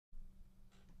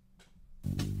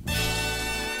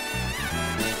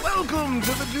Welcome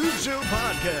to the Dude Show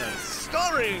podcast,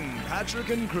 starring Patrick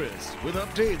and Chris, with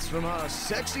updates from our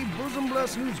sexy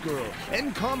bosom-blessed news girl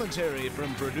and commentary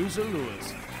from producer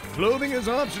Lewis. Clothing is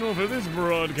optional for this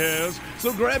broadcast,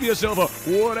 so grab yourself a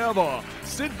whatever,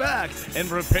 sit back, and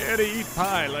prepare to eat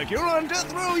pie like you're on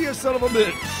death row, you son of a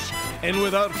bitch. And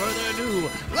without further ado,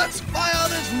 let's fire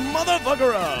this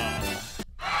motherfucker up.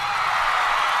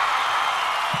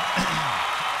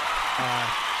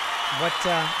 What,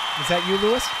 is that you,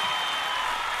 Lewis?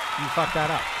 You fucked that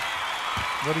up.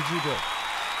 What did you do?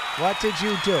 What did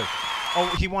you do? Oh,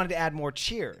 he wanted to add more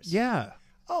cheers. Yeah.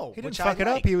 Oh, he didn't fuck it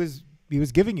up. He was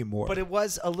giving you more. But it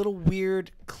was a little weird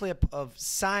clip of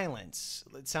silence.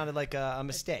 It sounded like a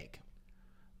mistake.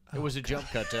 It was a jump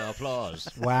cut to applause.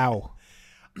 Wow.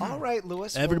 All right,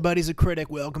 Lewis. Everybody's a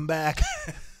critic. Welcome back.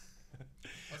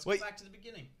 Let's go back to the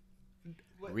beginning.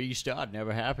 Restart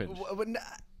never happened.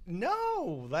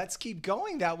 No, let's keep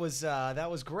going. That was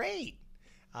great.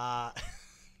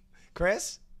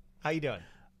 Chris, how you doing?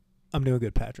 I'm doing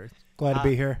good, Patrick. Glad to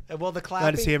be here. Well, the clapping.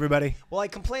 Glad to see everybody. Well, I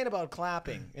complained about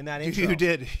clapping in that intro. You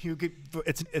did.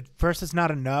 At first, it's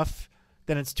not enough.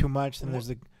 Then it's too much. Then there's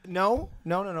the No,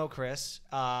 Chris.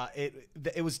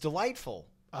 It was delightful.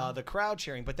 The crowd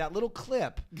cheering, but that little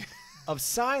clip of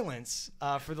silence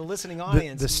for the listening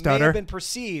audience the stutter may have been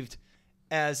perceived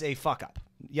as a fuck up.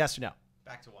 Yes or no?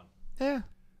 Back to one. yeah.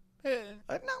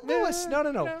 No, Lewis.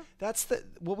 No. That's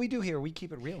what we do here. We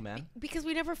keep it real, man. Because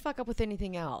we never fuck up with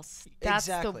anything else.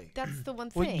 Exactly. That's the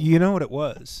one Well, thing. you know what it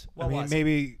was. What I mean, was it?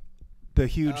 maybe the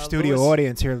huge studio Lewis?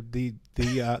 audience here. The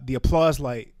applause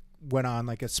light went on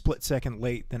like a split second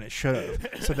late than it should have.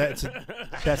 So that's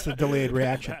the delayed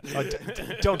reaction.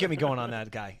 Don't get me going on that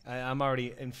guy. I'm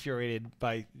already infuriated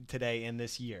by today and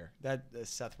this year. That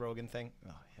Seth Rogen thing.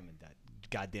 Oh, him and that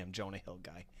goddamn Jonah Hill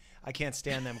guy. I can't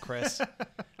stand them, Chris.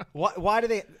 Why do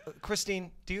they?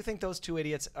 Christine, do you think those two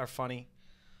idiots are funny?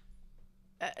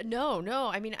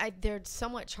 No. I mean, they're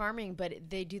somewhat charming, but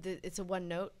they do it's a one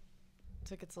note.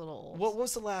 It's like it's a little. What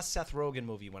was the last Seth Rogen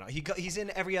movie you went out? He's in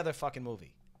every other fucking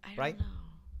movie, right? I don't know.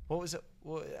 What was it?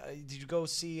 Did you go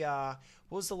see? What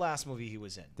was the last movie he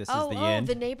was in? This is the end.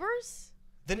 The Neighbors?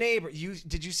 The Neighbor.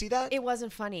 Did you see that? It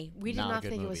wasn't funny. We did Not a not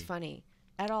good think it was movie. funny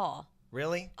at all.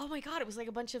 Really? Oh my God! It was like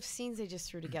a bunch of scenes they just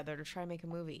threw together to try and make a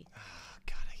movie.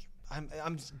 God,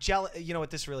 I'm jealous. You know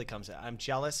what this really comes at? I'm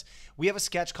jealous. We have a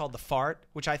sketch called The Fart,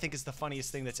 which I think is the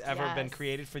funniest thing that's ever been Yes.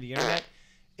 created for the internet.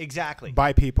 Exactly.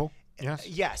 By people. Yes.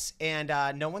 Yes, and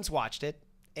no one's watched it,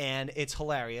 and it's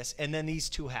hilarious. And then these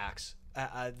two hacks,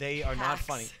 they are not Hacks.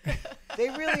 funny. They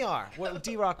really are.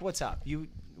 D-Rock, what's up?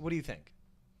 What do you think?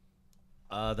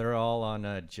 They're all on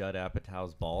Judd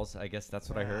Apatow's balls. I guess that's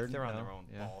what I heard. They're on No? their own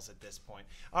Yeah. balls at this point.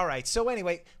 All right. So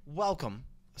anyway, welcome.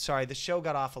 Sorry, the show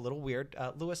got off a little weird.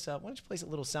 Lewis, why don't you play some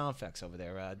little sound effects over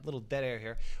there? Little dead air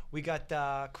here. We got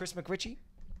Chris McRitchie.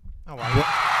 How are you?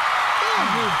 There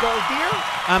you go, dear.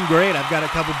 I'm great. I've got a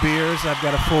couple beers. I've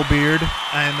got a full beard.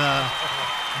 I'm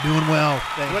doing well.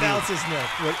 Thank What you. else is new?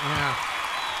 Yeah.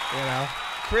 You know.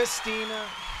 Christina.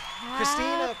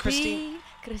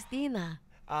 Christina.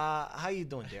 How you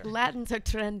doing, dear? Latins are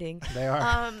trending. They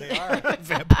are. They are.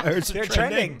 Vampires are They're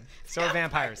trending. So are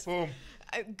vampires. Boom.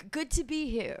 Good to be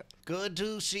here. Good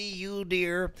to see you,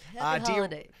 dear. Happy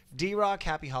holidays. D-Rock,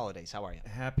 happy holidays. How are you?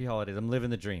 Happy holidays. I'm living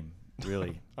the dream.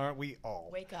 Really. Aren't we all?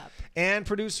 Wake up. And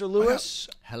producer Lewis.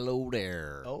 Hello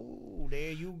there. Oh,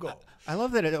 there you go. I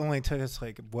love that it only took us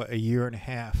like a year and a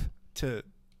half to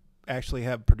actually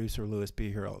have producer Lewis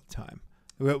be here all the time.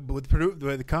 With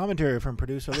the commentary from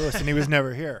producer Lewis, and he was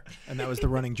never here, and that was the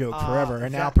running joke forever.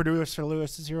 And now producer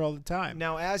Lewis is here all the time.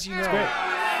 Now, as you know, great.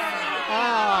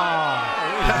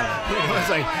 It was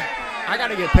like, I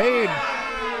gotta get paid.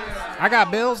 I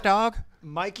got bills, dog.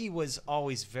 Mikey was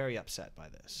always very upset by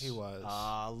this. He was.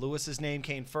 Lewis's name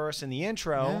came first in the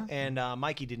intro, and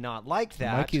Mikey did not like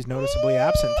that. Mikey's noticeably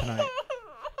absent tonight.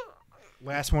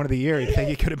 Last one of the year. You think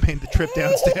he could have made the trip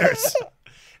downstairs?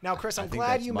 Now, Chris, I'm I think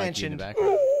glad that's you Mikey in mentioned. the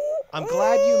background. I'm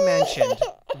glad you mentioned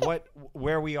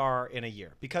where we are in a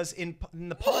year, because in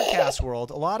the podcast world,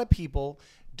 a lot of people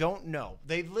don't know.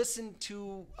 They listen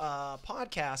to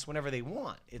podcasts whenever they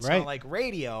want. It's Right. not like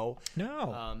radio.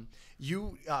 No.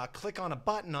 You click on a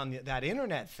button on that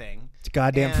internet thing. It's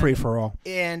goddamn free for all.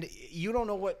 And you don't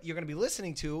know what you're going to be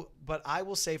listening to, but I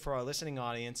will say for our listening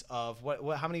audience of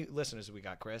how many listeners have we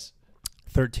got, Chris?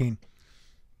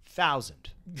 13,000.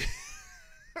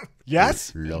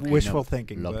 Yes? Wishful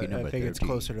thinking, lucky but I number think it's 13.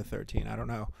 closer to 13. I don't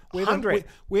know. 100.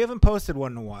 We haven't posted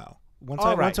one in a while. Once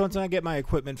I get my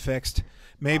equipment fixed,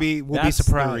 maybe we'll That's be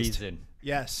surprised. the reason.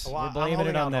 Yes. Well, We're blaming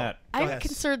it on that. I'm Yes.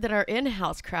 concerned that our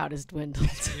in-house crowd has dwindled.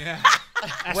 Yeah.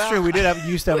 That's true. We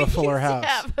used to have a fuller We used to house.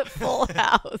 have a full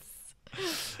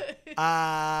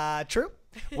house. True.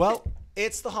 Well,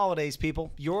 it's the holidays,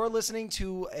 people. You're listening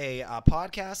to a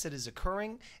podcast that is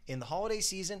occurring in the holiday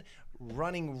season,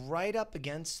 running right up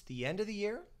against the end of the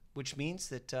year, which means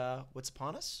that what's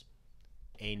upon us?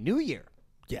 A new year,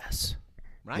 Yes.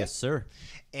 right? Yes, sir.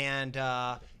 And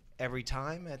every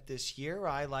time at this year,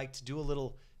 I like to do a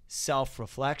little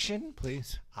self-reflection.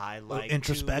 Please. I like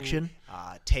introspection.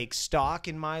 to take stock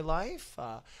in my life.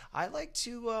 I like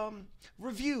to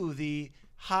review the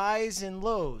highs and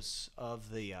lows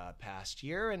of the past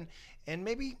year and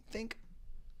maybe think,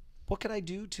 what could I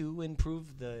do to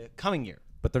improve the coming year?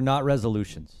 But they're not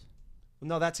resolutions.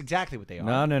 No, that's exactly what they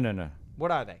are. No.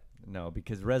 What are they? No,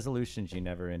 because resolutions, you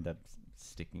never end up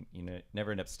sticking.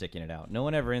 Never end up sticking it out. No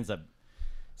one ever ends up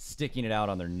sticking it out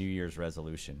on their New Year's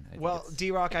resolution. I think Well, it's-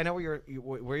 D-Rock, I know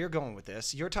where you're going with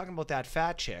this. You're talking about that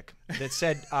fat chick that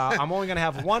said, I'm only going to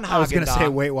have one Haagen-Dazs. I was going to say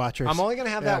Weight Watchers. I'm only going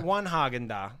to have Yeah. that one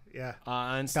Haagen-Dazs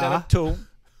Yeah. instead Da. of two.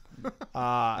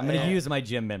 I'm going to use my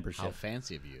gym membership. How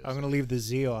fancy of you. I'm going to leave the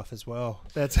Z off as well.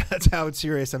 That's how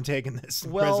serious I'm taking this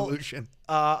resolution.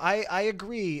 I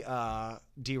agree,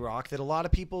 D-Rock, that a lot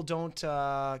of people don't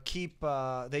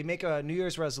they make a New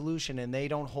Year's resolution and they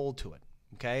don't hold to it.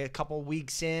 Okay, a couple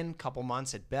weeks in, couple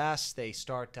months at best, they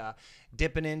start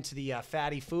dipping into the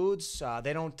fatty foods.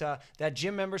 They don't that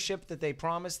gym membership that they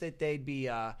promised that they'd be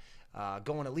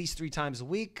going at least 3 times a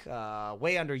week,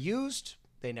 way underused.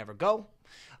 They never go.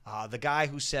 The guy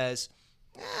who says,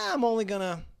 I'm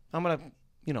gonna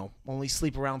only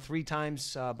sleep around 3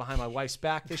 times behind my wife's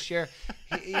back this year.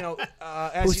 As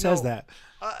Who you says know, that?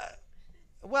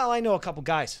 Well, I know a couple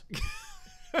guys,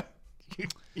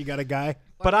 You got a guy?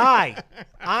 but I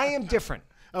am different.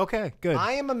 Okay, good.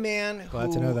 I am a man Glad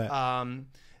who to know that.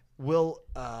 will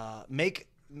make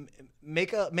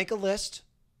a list.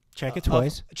 Check it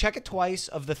twice. Check it twice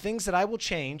of the things that I will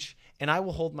change, and I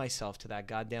will hold myself to that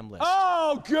goddamn list.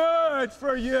 Oh, good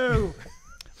for you.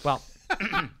 Well,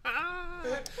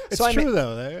 It's So I true,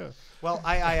 though. well,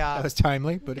 That was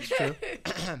timely, but it's true.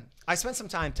 I spent some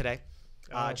time today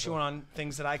chewing on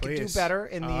things that I could do Please. better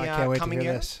in Oh, I can't wait the to coming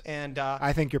hear year, this. and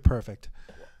I think you're perfect.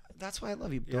 that's why I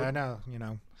love you. Yeah, Bro. I know.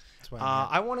 That's why I'm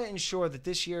here. I want to ensure that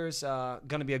this year's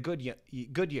going to be a good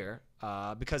year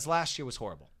because last year was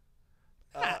horrible.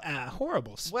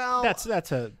 Horrible. well, that's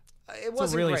It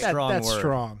wasn't really great. strong that's word.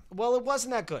 strong. Well, it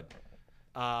wasn't that good.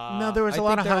 No, there was I a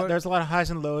lot of think there were- there's a lot of highs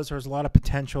and lows. There was a lot of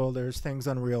potential. There's things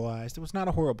unrealized. It was not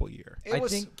a horrible year. It I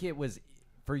was, think it was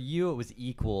for you. It was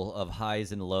equal of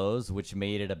highs and lows, which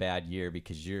made it a bad year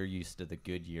because you're used to the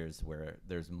good years where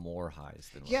there's more highs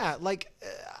than lows. yeah, like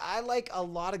I like a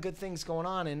lot of good things going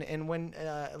on, and when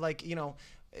there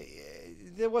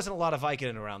wasn't a lot of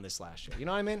Vicodin around this last year. You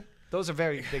know what I mean? Those are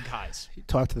very big highs.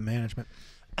 Talk to the management.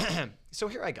 So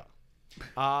here I go.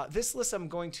 This list I'm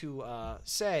going to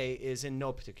say is in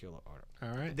no particular order. All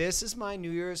right. This is my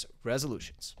New Year's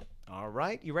resolutions. All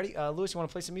right, you ready? Lewis, you want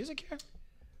to play some music here?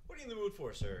 What are you in the mood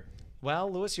for, sir? Well,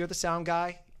 Lewis, you're the sound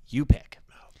guy. You pick.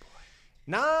 Oh, boy.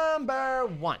 Number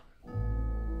 1.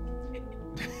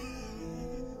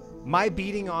 My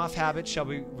beating off habit shall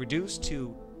be reduced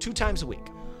to 2 times a week.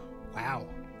 Wow.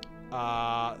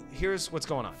 Here's what's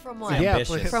going on. From what? Yeah,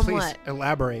 ambitious. From please what?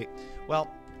 elaborate. Well,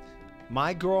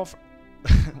 my girlfriend...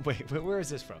 Wait, where is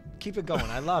this from? Keep it going.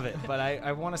 I love it, but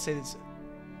I want to say this...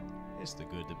 It's the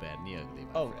good, the bad, and the ugly. my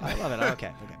Oh, friend. I love it.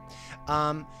 Okay.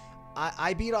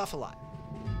 I beat off a lot.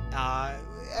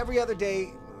 Every other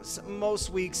day, most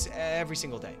weeks, every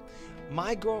single day.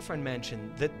 My girlfriend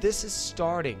mentioned that this is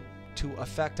starting to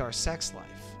affect our sex life,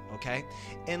 okay?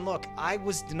 And look, I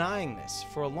was denying this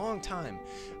for a long time,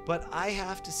 but I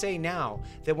have to say now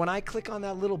that when I click on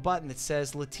that little button that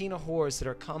says Latina whores that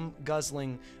are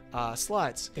cum-guzzling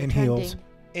sluts In heels. Pending.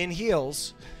 in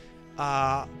heels,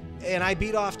 and I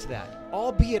beat off to that,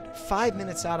 albeit 5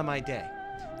 minutes out of my day,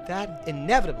 that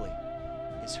inevitably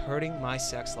is hurting my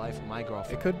sex life with my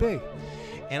girlfriend. It could be.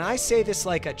 And I say this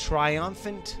like a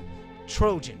triumphant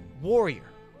Trojan warrior,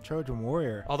 Trojan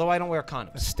Warrior. although I don't wear A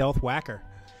condoms. stealth whacker.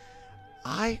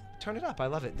 I turn it up. I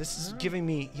love it. This is giving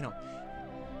me,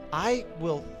 I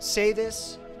will say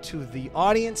this to the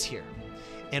audience here.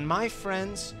 And my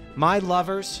friends, my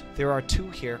lovers, there are 2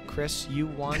 here. Chris, you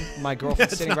one. My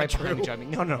girlfriend's That's sitting not right behind me. true.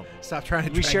 Driving. No. Stop trying to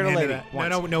We drag shared me a into lady that.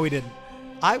 once. No, we didn't.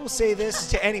 I will say this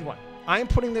to anyone. I am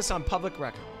putting this on public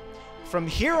record. From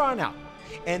here on out,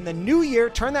 and the new year,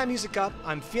 turn that music up.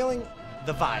 I'm feeling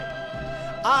the vibe.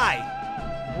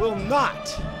 I will not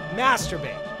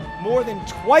masturbate more than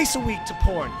twice a week to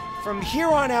porn, From here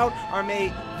on out, or may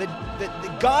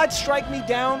the God strike me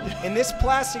down in this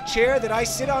plastic chair that I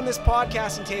sit on this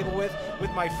podcasting table with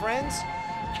my friends.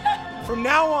 From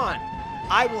now on,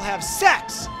 I will have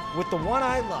sex with the one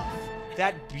I love.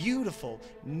 That beautiful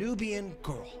Nubian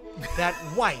girl. That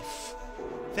wife.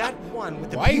 That one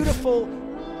with the Wife? beautiful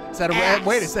Is that ass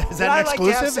wait? Is that that I an like to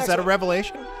have exclusive? sex Is that a with.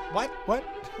 revelation? What? What?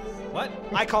 What?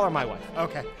 I call her my wife.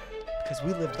 Okay. Because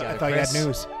we live together, I thought Chris. you had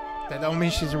news. That don't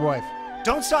mean she's your wife.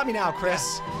 Don't stop me now,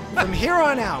 Chris. From here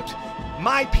on out,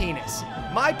 my penis,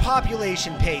 my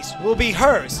population pace will be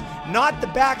hers, not the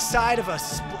backside of a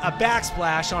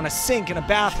backsplash on a sink in a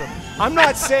bathroom. I'm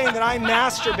not saying that I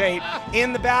masturbate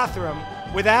in the bathroom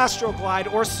with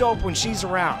Astroglide or soap when she's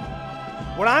around.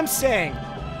 What I'm saying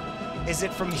is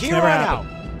that from here never on happened.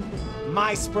 out,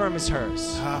 my sperm is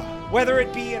hers. Whether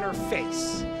it be in her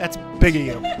face, That's big of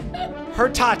you. her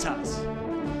tatas,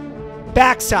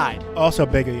 backside, Also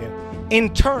big of you.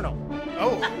 internal.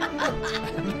 Oh.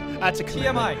 That's a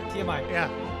TMI. TMI. Yeah.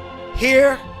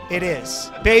 Here it is.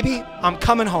 Baby, I'm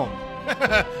coming home.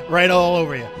 Right all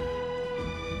over you.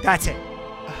 That's it.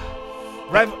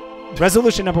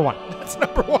 Resolution number 1. That's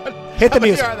number one. Hit the How many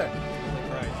music. are there?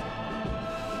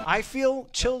 I feel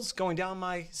chills going down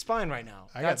my spine right now.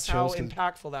 I got That's how chills 'cause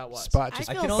impactful that was. Spot I just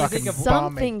feel can only fucking think of bombing.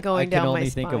 something I going can down only my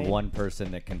think spine. of one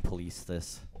person that can police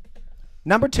this.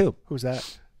 Number 2. Who's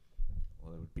that?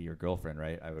 Well, it would be your girlfriend,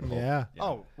 right? I would hope. Yeah.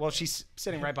 Oh, well, she's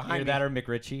sitting right behind Either me. that or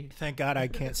McRitchie. Thank God I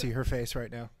can't see her face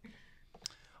right now.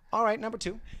 All right, number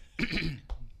 2.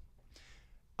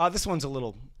 This one's a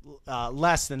little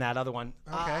less than that other one.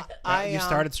 You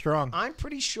started strong. I'm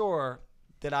pretty sure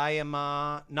that I am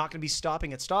not going to be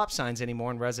stopping at stop signs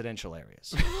anymore in residential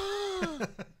areas.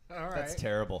 All right. That's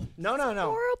terrible. No.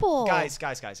 Horrible. Guys,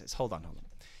 hold on.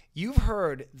 You've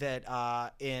heard that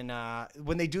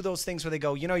when they do those things where they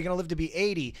go, you're going to live to be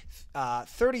 80,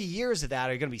 30 years of that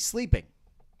are going to be sleeping.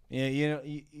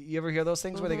 You ever hear those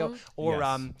things where they go, or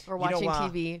Yes. Or watching you know,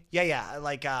 TV. Yeah,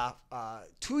 like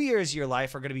 2 years of your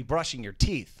life are going to be brushing your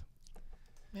teeth.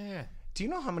 Yeah. Do you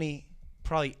know how many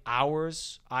probably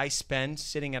hours I spend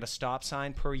sitting at a stop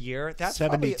sign per year? That's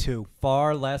probably, 72.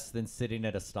 Far less than sitting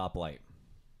at a stoplight.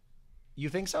 you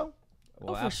think so?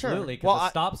 Well, for sure. absolutely. Because Well, a I-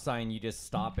 stop sign, you just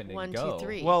stop and then 1, go. 2,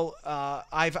 3. Well,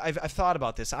 I've thought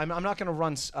about this. I'm not going to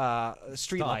run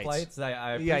street lights. Stoplights,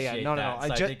 I Yeah, appreciate no. that. I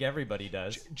So I ju- think everybody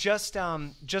does. Just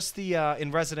the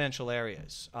in residential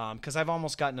areas, because I've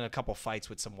almost gotten in a couple fights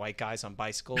with some white guys on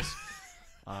bicycles.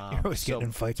 You're always getting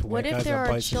in fights with what white if guys there on are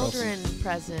bicycles. children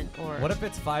present? Or What if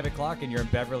it's 5 o'clock and you're in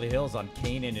Beverly Hills on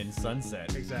Canaan and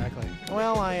Sunset? Exactly.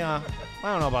 Well, I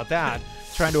don't know about that.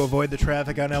 Trying to avoid the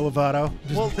traffic on Elevado.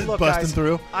 Just Well, look, busting guys,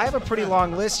 through. I have a pretty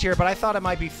long list here, but I thought it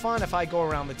might be fun if I go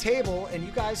around the table and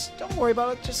you guys don't worry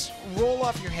about it. Just roll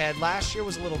off your head. Last year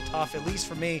was a little tough, at least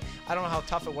for me. I don't know how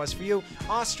tough it was for you.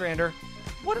 Ostrander,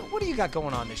 what do you got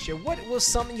going on this year? What was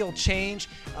something you'll change?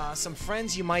 Some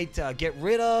friends you might get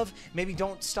rid of? Maybe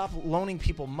don't stop loaning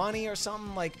people money or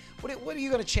something? Like, what are you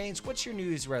going to change? What's your New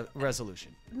Year's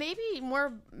resolution? maybe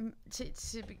more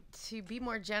to be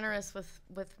more generous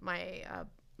with my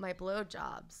my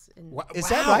blowjobs in Is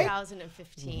that right?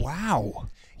 2015. Wow.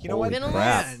 You know what? Been a,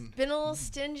 crap. little, been a little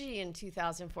stingy in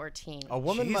 2014. A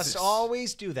woman must Jesus.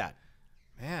 always do that.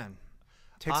 Man.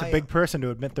 Takes I- a big person to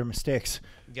admit their mistakes.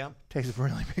 Yeah. Takes a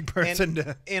really big person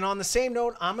to. And on the same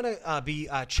note, I'm going to be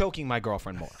choking my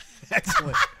girlfriend more.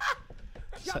 Excellent.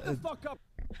 Shut the fuck up.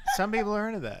 Some people are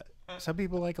into that. Some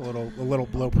people like a little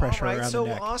blow pressure All right, around so the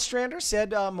neck. Ostrander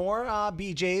said more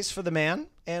BJs for the man.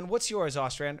 And what's yours,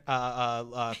 Ostrander?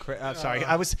 Sorry,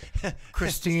 I was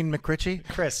Christine McRitchie.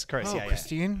 Chris. Oh, Yeah.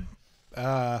 Christine.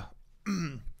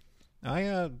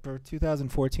 I for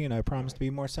 2014, I promised to be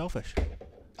more selfish.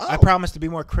 I promised to be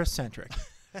more Chris-centric.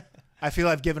 I feel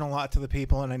I've given a lot to the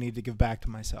people, and I need to give back to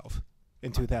myself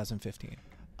in 2015.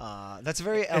 That's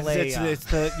very LA. It's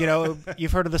the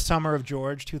you've heard of the summer of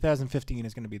George. 2015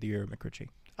 is going to be the year of McRitchie.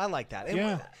 I like that. And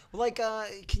Yeah.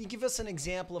 can you give us an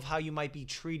example of how you might be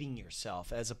treating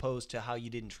yourself as opposed to how you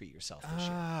didn't treat yourself this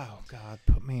year? Oh God,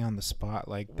 put me on the spot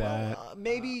like that.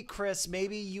 Maybe, Chris,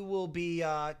 maybe you will be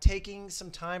taking some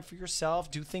time for yourself,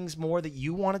 do things more that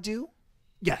you want to do,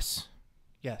 Yes.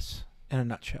 In a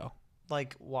nutshell,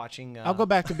 like watching. I'll go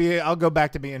back to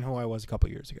being who I was a couple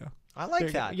years ago. I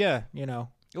like that. Yeah,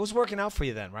 It was working out for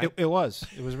you then, right? it was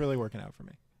really working out for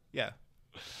me. Yeah.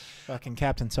 Fucking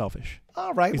Captain Selfish.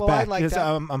 All right. He's Well, back. I like that.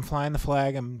 I'm flying the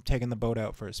flag. I'm taking the boat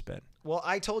out for a spin. Well,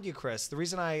 I told you, Chris, the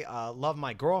reason I love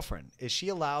my girlfriend is she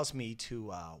allows me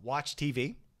to watch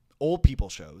TV, old people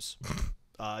shows,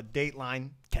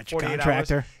 Dateline, Catch a 48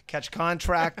 Contractor. Hours, Catch a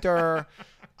Contractor,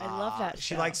 I love that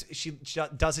She show. likes. She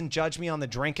doesn't judge me on the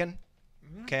drinking.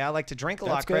 Okay, I like to drink a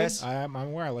lot, That's good. Chris. I'm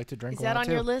aware. I like to drink Is a lot that on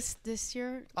too. your list this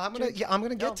year? I'm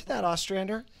gonna get to that,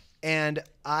 Ostrander. And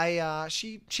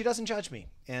she doesn't judge me.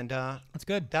 And That's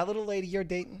good. that little lady you're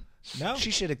dating, No,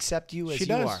 she should accept you as She you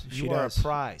does. are. She You are does. a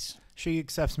prize. she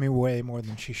accepts me way more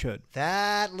than she should.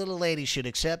 That little lady should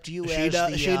accept you She as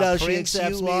does. the She does. She prince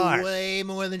accepts you me are. way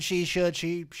more than she should.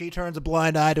 She turns a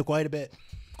blind eye to quite a bit.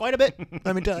 Quite a bit.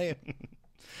 Let me tell you.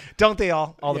 Don't they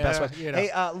all? All the Yeah, best ones. you know.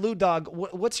 Hey, Lou Dog,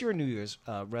 what's your New Year's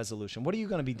resolution? What are you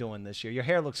going to be doing this year? Your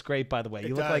hair looks great, by the way. You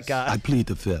look does. like. I plead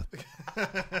the fifth.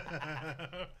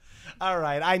 All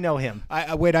right, I know him.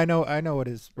 Wait. I know what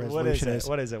his What is resolution it? is.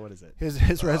 What is it? What is it?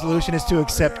 His resolution is to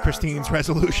accept Christine's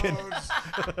resolution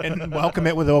and welcome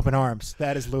it with open arms.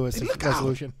 That is Lewis's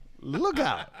resolution. Look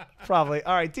out. Probably.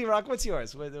 All right, D-Rock, what's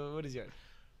yours? What is yours?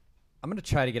 I'm gonna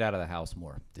try to get out of the house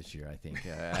more this year. I think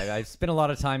I've spent a lot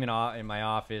of time in my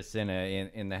office and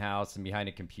in the house and behind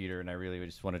a computer, and I really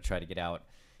just want to try to get out,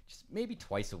 just maybe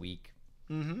twice a week.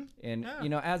 Mm-hmm. And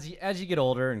as you get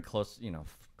older and closer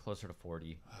to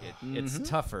 40, it's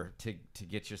tougher to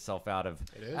get yourself out of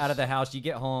the house. You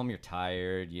get home, you're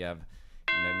tired. You have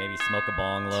maybe smoke a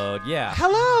bong load. Yeah.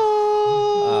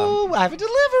 Hello. I have a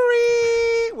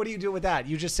delivery. What do you do with that?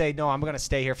 You just say, no, I'm going to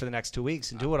stay here for the next 2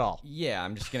 weeks and do it all. Yeah,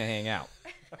 I'm just gonna hang out.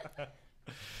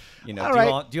 All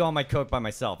right. Do all my coke by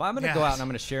myself. I'm gonna go out and I'm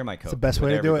gonna share my coke. the best with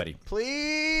way to do it. everybody.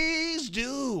 Please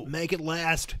do. Make it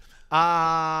last.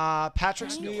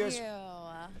 Patrick's New Year's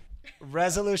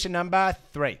resolution number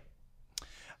 3.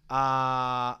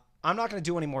 I'm not going to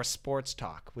do any more sports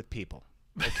talk with people.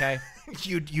 Okay.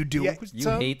 You do. Yeah, You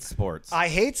hate sports. I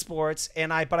hate sports,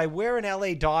 but I wear an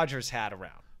LA Dodgers hat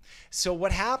around. So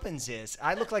what happens is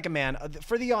I look like a man.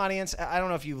 For the audience, I don't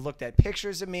know if you've looked at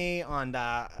pictures of me on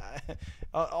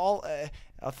all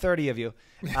 30 of you.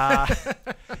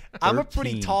 I'm a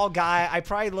pretty 13. tall guy. I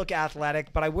probably look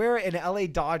athletic, but I wear an LA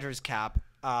Dodgers cap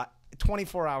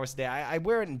 24 hours a day. I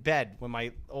wear it in bed when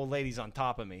my old lady's on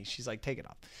top of me. She's like, take it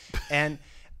off. And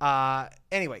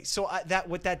anyway, so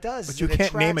what that does But is you it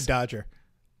can't name a attracts- Dodger.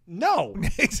 No,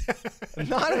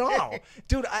 not at all.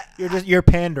 Dude, You're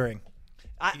pandering.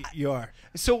 You are.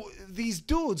 So these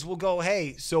dudes will go,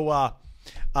 hey, so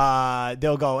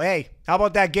they'll go, hey, how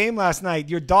about that game last night?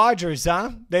 Your Dodgers,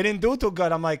 huh? They didn't do too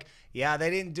good. I'm like, yeah,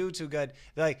 they didn't do too good.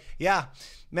 They're like, yeah,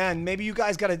 man, maybe you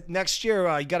guys got to, next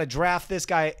year, you got to draft this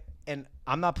guy. And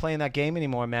I'm not playing that game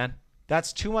anymore, man.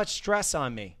 That's too much stress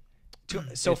on me.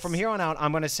 So from here on out,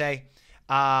 I'm going to say,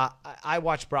 I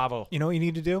watch Bravo. You know what you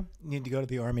need to do? You need to go to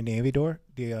the Army Navy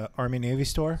Army Navy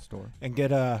store and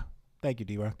get thank you,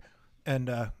 D-Rock,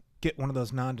 and get one of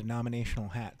those non-denominational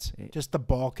hats. Just the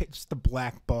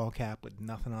black ball cap with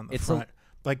nothing on the front,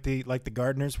 like the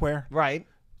gardeners wear. Right.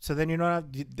 So then you're not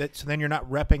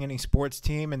repping any sports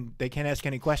team, and they can't ask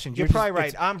any questions. You're probably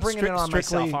right. I'm bringing it on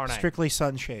myself, aren't I? Strictly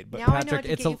sunshade. But Now I know Patrick, what to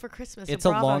get you for Christmas. it's a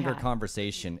Bravo longer hat.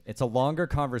 conversation. It's a longer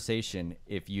conversation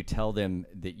if you tell them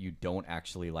that you don't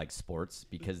actually like sports,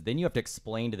 because then you have to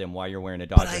explain to them why you're wearing a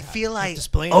Dodger But I hat. feel I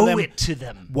explain to owe them it to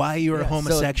them. why you're a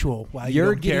homosexual? Why you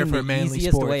You're don't care getting for the manly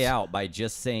easiest sports? way out by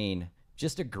just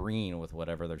agreeing with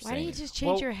whatever they're Why saying. don't you just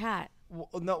change your hat?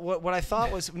 Well, no, what I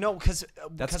thought was because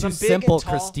That's I'm too big simple, and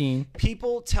tall, Christine.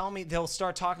 People tell me, they'll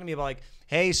start talking to me about like,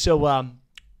 hey, so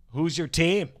who's your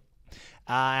team?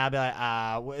 I'll be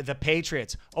like, the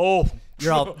Patriots. Oh,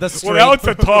 You're all the straight. well, that's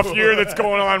a tough year that's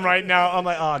going on right now. I'm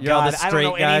like, oh You're all god, the I don't know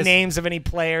straight any guys. names of any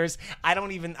players. I don't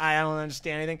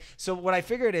understand anything. So what I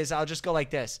figured is I'll just go like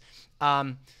this.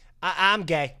 I'm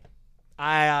gay.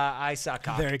 I suck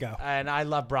cock. There you go. And I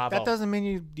love Bravo. That doesn't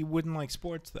mean you wouldn't like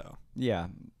sports, though. Yeah.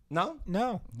 No.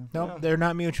 No, they're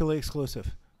not mutually exclusive.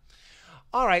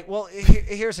 All right. Well,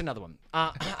 here's another one.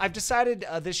 I've decided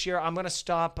this year I'm going to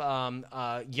stop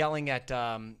yelling at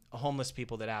homeless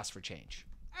people that ask for change.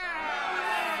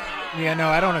 Yeah, no,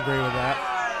 I don't agree with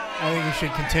that. I think you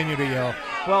should continue to yell.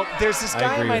 Well, there's this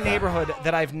guy in agree my with that. neighborhood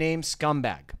that I've named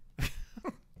Scumbag.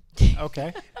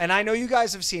 Okay. And I know you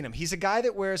guys have seen him. He's a guy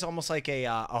that wears almost like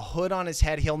a hood on his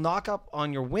head. He'll knock up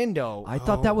on your window. I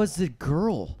thought that was the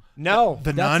girl. No.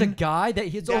 The That's a nun? guy that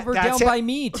he's That- over that's down it. by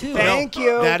me too. Thank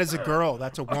you. That is a girl.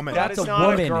 That's a woman. That That's is a not a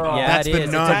woman. girl. Yeah, That's it the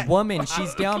is. nun. It's a woman.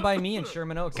 She's down by me in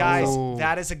Sherman Oaks. Guys, Oh.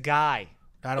 that is a guy.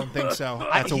 I don't think so.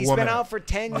 That's a He's woman. been out for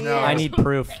 10 years. No. I need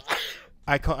proof.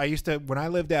 I used to, when I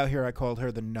lived out here, I called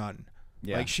her the nun.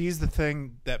 Yeah. Like, she's the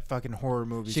thing that fucking horror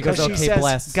movies. She talk goes, she about. okay, says,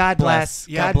 bless. God bless.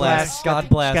 Yeah, God bless. God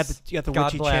bless. You got the God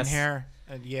witchy bless. chin hair.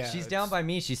 Yeah, She's down by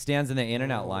me. She stands in the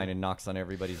In-N-Out line and knocks on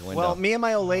everybody's window. Well, me and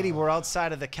my old lady were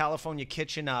outside of the California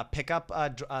Kitchen pickup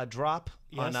drop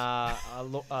Yes.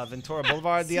 on Ventura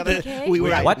Boulevard the other day. CBK? we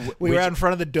were What? we were out in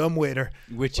front of the dumb waiter.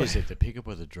 Which is it, the pickup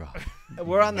or the drop?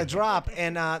 We're on the drop,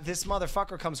 and this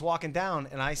motherfucker comes walking down,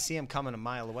 and I see him coming a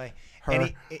mile away.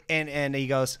 And he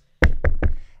goes,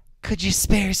 "Could you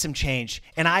spare some change?"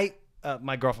 And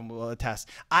my girlfriend will attest,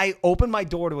 I opened my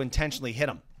door to intentionally hit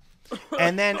him.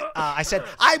 And then I said,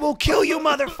 "I will kill you,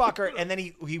 motherfucker!" And then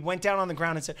he went down on the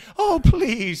ground and said, "Oh,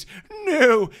 please,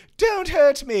 no, don't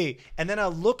hurt me." And then a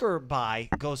looker by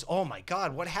goes, "Oh my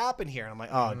God, what happened here?" And I'm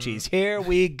like, "Oh, geez, here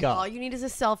we go." All you need is a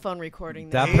cell phone recording.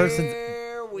 That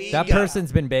There.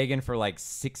 person's been begging for like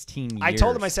 16 years. I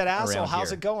told him, I said, "Asshole, around how's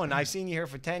here. it going? I've seen you here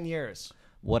for 10 years."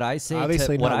 What I say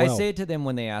Obviously to, what not I well. say to them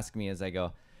when they ask me is I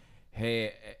go,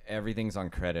 "Hey, everything's on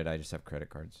credit. I just have credit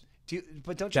cards."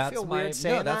 But don't you That's feel my- weird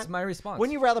saying no, that's that? my response.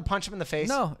 Wouldn't you rather punch him in the face?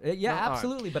 No, yeah, No? All right.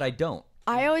 absolutely, but I don't.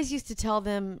 I always used to tell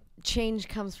them change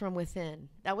comes from within.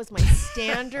 That was my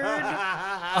standard.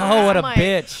 Oh, what a my-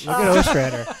 bitch! Look at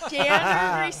Ostrander.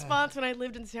 Standard response when I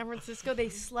lived in San Francisco. They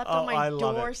slept on I my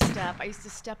love it. doorstep. I used to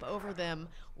step over them,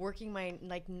 working my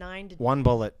like 9 to One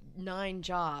bullet. 9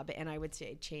 job, and I would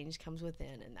say change comes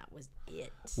within, and that was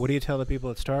it. What do you tell the people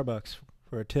at Starbucks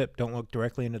for a tip? Don't look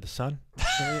directly into the sun.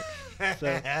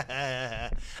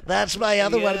 That's my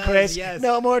other one, Chris. yes.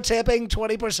 No more tipping,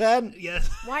 20%. Yes.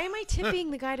 Why am I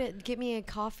tipping the guy to get me a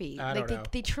coffee? I like don't know.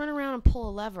 they turn around and pull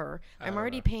a lever. I'm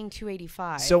already paying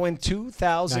 $2.85. So in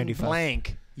 2000 95.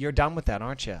 blank, you're done with that,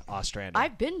 aren't you, Ostrander?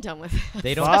 I've been done with it.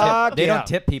 They don't. Fuck Tip, they yeah. don't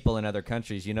tip people in other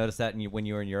countries. You notice that when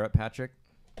you were in Europe, Patrick?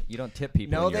 You don't tip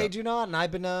people. No, in they Europe. do not. And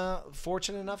I've been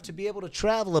fortunate enough to be able to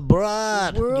travel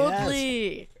abroad.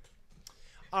 Worldly.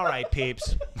 All right,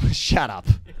 peeps. Shut up.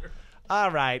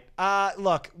 All right.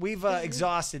 Look, we've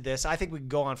exhausted this. I think we could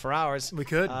go on for hours. We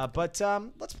could. But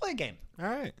let's play a game. All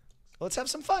right. Let's have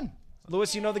some fun.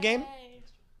 Lewis, you know the game?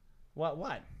 What?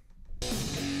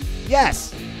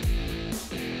 Yes.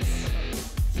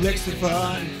 Flixter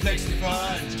Fun,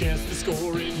 guess the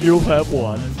score and you'll have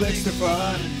won. Flixter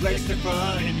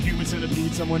Fun, in Human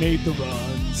Centipede someone ate the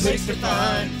runs. Flixter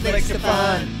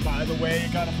Fun, by the way,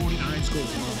 it got a 49 score.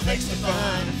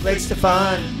 Flixter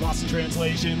Fun, Lost in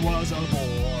Translation was a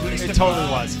bore. It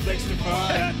totally was. Flixter Fun,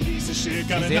 that piece of shit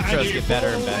got These a intros 94. get better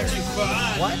and better. Flixter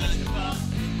Fun.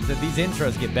 What? So these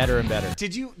intros get better and better.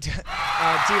 Did you,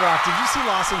 D-Rock, did you see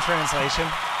Lost in Translation?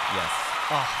 Yes.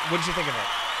 Oh, what did you think of it?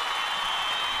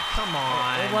 Come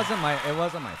on. It wasn't my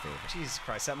favorite. Jesus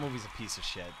Christ, that movie's a piece of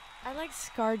shit. I like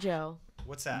ScarJo.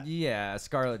 What's that? Yeah,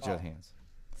 Scarlett Johansson.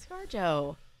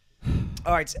 ScarJo.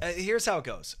 All right, here's how it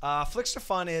goes. Flixter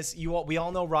Fun is, we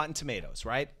all know Rotten Tomatoes,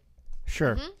 right?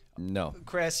 Sure. No.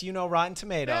 Chris, you know Rotten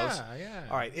Tomatoes. Yeah.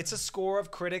 All right, it's a score of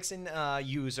critics and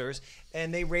users,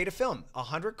 and they rate a film.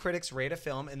 100 critics rate a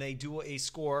film, and they do a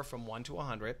score from 1 to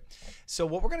 100. So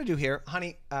what we're going to do here,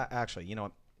 honey, actually, you know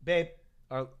what? Babe,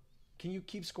 can you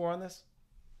keep score on this?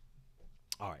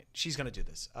 All right, she's going to do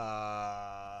this.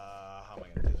 How am I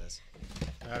going to do this?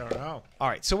 I don't know. All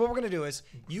right, so what we're going to do is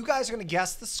you guys are going to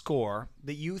guess the score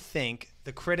that you think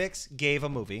the critics gave a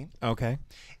movie, Okay.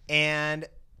 and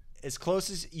as close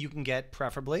as you can get,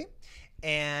 preferably.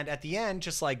 And at the end,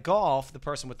 just like golf, the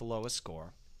person with the lowest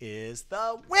score is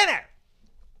the winner.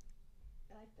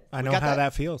 I know got how that?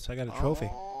 that feels. I got a trophy.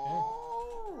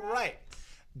 All right.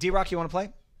 D-Rock, you want to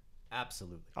play?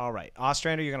 Absolutely. All right.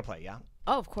 Ostrander, you're going to play, yeah?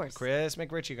 Oh, of course. Chris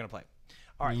McRitchie, you're going to play.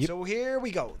 All right, Yep. so here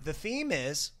we go. The theme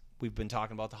is, we've been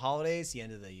talking about the holidays, the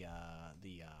end of the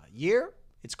year.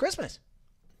 It's Christmas.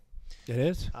 It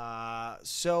is.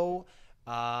 So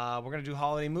we're going to do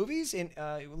holiday movies. And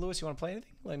Lewis, you want to play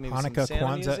anything? Like maybe some Hanukkah, Santa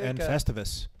Kwanzaa, music? and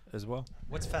Festivus as well.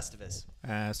 What's Festivus?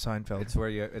 Seinfeld. It's where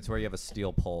you have a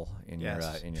steel pole in Yes.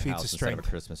 your Feats of house instead of a strength.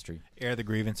 Christmas tree. Air the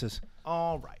grievances.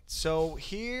 All right. So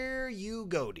here you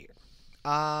go, dear.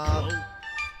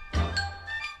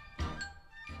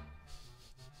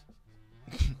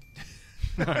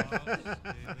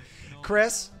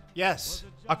 Chris, Yes.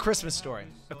 A Christmas Story.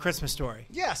 A Christmas Story.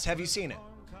 Yes. Have you seen it?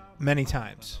 Many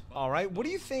times. All right. What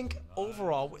do you think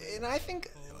overall? And I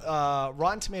think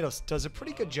Rotten Tomatoes does a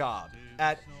pretty good job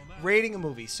at rating a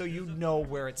movie so you know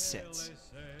where it sits.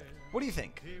 What do you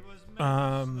think?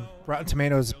 Rotten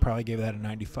Tomatoes probably gave that a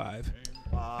 95.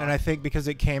 And I think because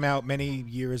it came out many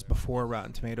years before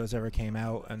Rotten Tomatoes ever came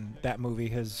out, and that movie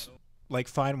has, like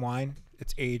fine wine,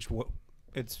 it's aged.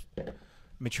 It's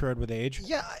matured with age.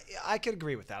 Yeah, I could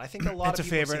agree with that. I think a lot It's a of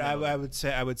people have favorite. seen that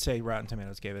movie. I would say Rotten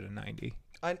Tomatoes gave it a 90,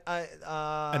 And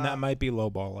and that might be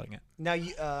lowballing it. now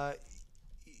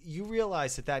you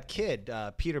realize that kid,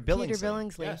 Peter Billingsley,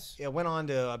 Billingsley. yeah, went on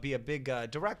to be a big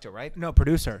director, right? No,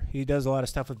 producer. He does a lot of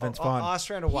stuff with Vince Vaughn.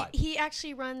 Ostrander, what? He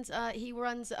actually runs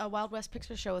a Wild West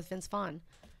picture show with Vince Vaughn.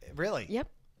 Really? Yep.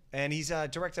 And he's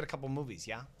directed a couple movies,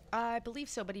 yeah? I believe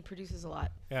so, but he produces a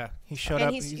lot. Yeah, he showed And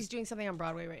up. he's doing something on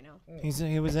Broadway right now.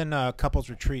 He was in Couples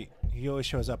Retreat. He always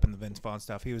shows up in the Vince Vaughn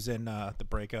stuff. He was in The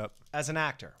Breakup. As an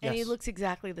actor. And he Yes. looks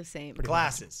exactly the same.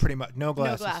 Glasses. Pretty much. No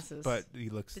glasses. glasses. But he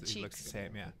looks the cheeks.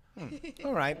 same, yeah.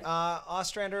 All right.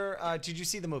 Ostrander, did you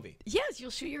see the movie? Yes,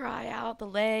 you'll shoot your eye out, the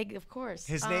leg, of course.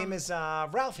 His name is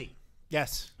Ralphie.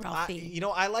 Yes. Ralphie.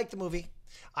 I like the movie.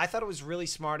 I thought it was really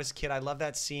smart as a kid. I love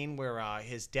that scene where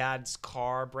his dad's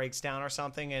car breaks down or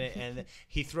something, and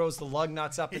he throws the lug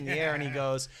nuts up in the air, and he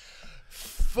goes,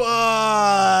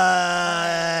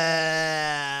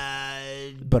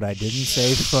 "Fudge." But I didn't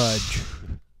say fudge.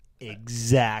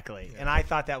 Exactly. And I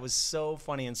thought that was so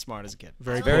funny and smart as a kid.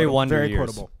 Very Very quotable. Wonder Very Years.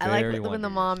 quotable. I like Very when the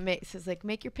Wonder mom says, like,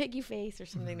 make your piggy face or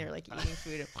something. They're like eating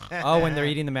food. Oh, when they're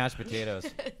eating the mashed potatoes.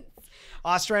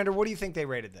 Ostrander, what do you think they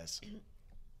rated this?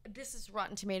 This is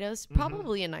Rotten Tomatoes,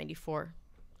 probably a 94.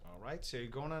 All right. So you're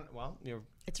going on. Well,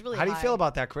 It's really how do you high. feel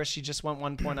about that, Chris? She just went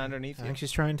 1 point underneath I you. think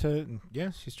she's trying to.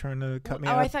 Yeah, she's trying to cut me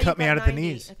Oh, I out. thought you Cut me got out at the 90.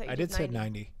 knees. I thought you I did did say 90.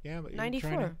 90. Yeah, but you're trying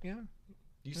 94. to- yeah.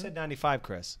 You said 95,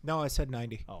 Chris. No, I said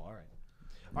 90. Oh, all right.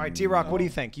 All right, D-Rock, what do you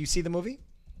think? You see the movie?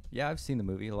 Yeah, I've seen the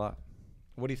movie a lot.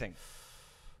 What do you think?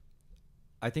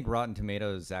 I think Rotten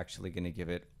Tomatoes is actually going to give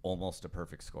it almost a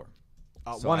perfect score.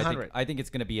 100. I think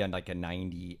it's going to be like a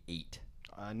 98.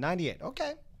 98.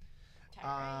 Okay.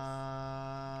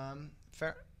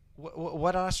 Fair.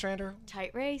 What Ostrander?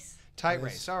 Tight race. Tight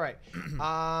race. All right.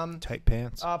 Tight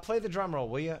pants. Play the drum roll,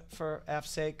 will you, for F's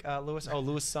sake, Lewis? Oh,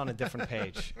 Lewis is on a different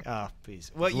page. Oh,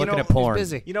 please. Well, Looking at porn.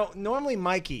 busy. You know, normally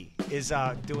Mikey is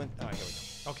doing. Oh, here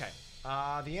we go. Okay.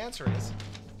 The answer is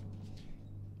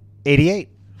 88.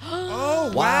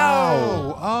 Oh,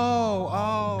 wow.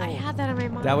 Oh. I had that in my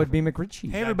mind. That would be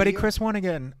McRitchie. Hey, everybody. you? Chris won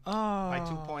again. Oh. By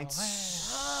 2 points.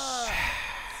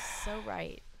 so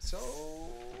right. So,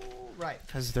 right.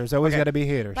 Because there's always Okay. got to be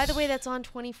haters. By the way, that's on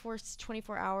 24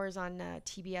 hours on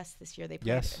TBS this year. They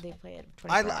play Yes. it. They play it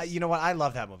 24 hours. You know what? I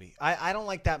love that movie. I don't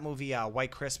like that movie,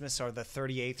 White Christmas or the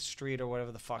 38th Street or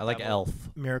whatever the fuck. I like that Elf.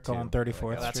 Miracle on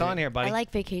 34th That's Street. on here, buddy. I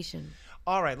like Vacation.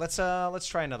 All right, let's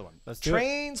try another one. Let's do it.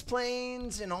 Trains,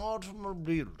 planes, and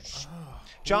automobiles.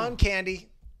 John Candy,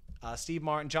 Steve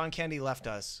Martin. John Candy left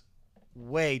us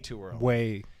way too early.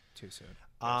 Way too soon.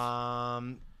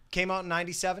 Came out in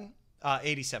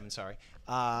 87, sorry.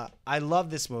 I love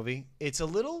this movie. It's a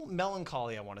little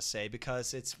melancholy, I want to say,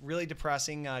 because it's really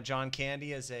depressing. John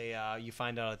Candy is you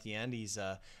find out at the end, he's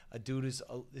a dude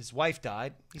his wife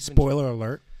died. He's been- Spoiler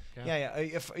alert.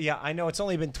 Yeah. I know it's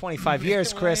only been 25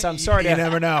 years, Chris. I'm sorry You to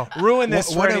never know. ruin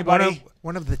this for anybody.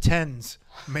 One of the 10s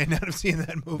may not have seen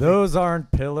that movie. Those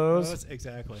aren't pillows.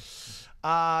 Exactly.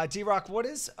 D-Rock, what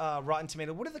is Rotten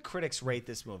Tomato? What do the critics rate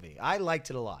this movie? I liked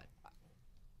it a lot.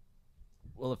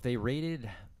 Well, if they rated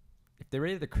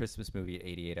the Christmas movie at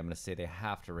 88, I'm going to say they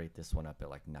have to rate this one up at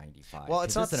like 95. Well,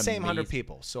 it's 'cause not the an same 100 amazing-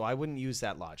 people, so I wouldn't use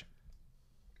that logic.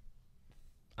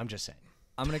 I'm just saying.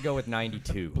 I'm going to go with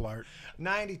 92. Blart.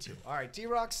 92. All right,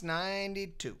 D-Rock's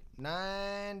 92.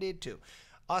 92.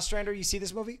 Ostrander, you see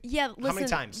this movie? Yeah, listen. How many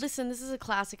times? Listen, this is a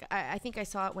classic. I think I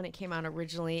saw it when it came out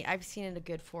originally. I've seen it a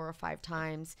good 4 or 5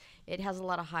 times. It has a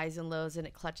lot of highs and lows, and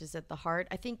it clutches at the heart.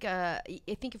 I think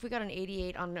if we got an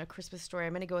 88 on A Christmas Story,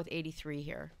 I'm going to go with 83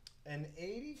 here. An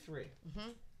 83.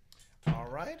 Mm-hmm. All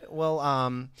right.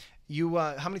 Well, you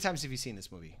how many times have you seen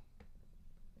this movie?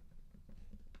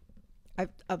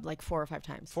 I've like 4 or 5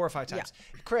 times. 4 or 5 times.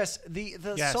 Chris, the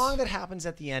Yes. song that happens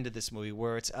at the end of this movie,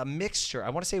 where it's a mixture. I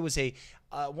want to say it was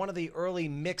one of the early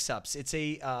mix-ups. It's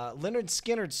a Lynyrd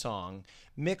Skynyrd song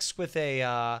mixed with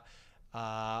a.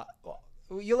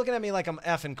 You're looking at me like I'm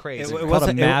effing crazy. It was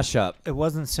a mashup. It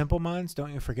wasn't Simple Minds.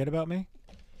 Don't you forget about me?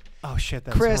 Oh shit,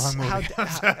 that's Chris, the wrong movie.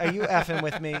 how are you effing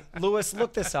with me? Lewis,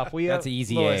 look this up. Will you? That's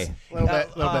easy Lewis, A. Little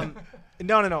bit.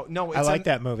 No. I like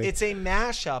that movie. It's a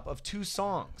mashup of 2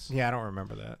 songs. Yeah, I don't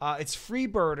remember that. It's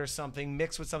Freebird or something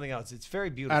mixed with something else. It's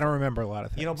very beautiful. I don't remember a lot of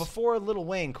things. You know, before Lil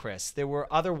Wayne, Chris, there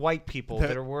were other white people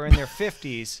that were in their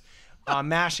 50s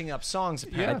mashing up songs.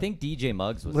 Apparently. I think DJ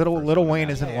Muggs was Little the first one Wayne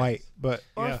to isn't yeah. white, but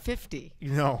Or yeah. 50.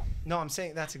 No. No, I'm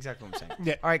saying that's exactly what I'm saying.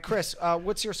 Yeah. All right, Chris,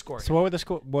 what's your score? So what were the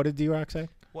score? What did D-Rock say?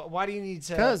 Why do you need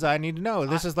to? Because I need to know.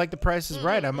 This is like The Price is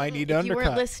Right. I might need to If you weren't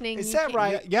undercut. listening, Is you that can-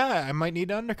 right? Yeah, I might need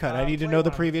to undercut. I need to play know the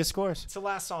one. previous scores. It's the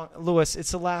last song, Lewis.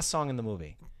 It's the last song in the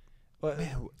movie.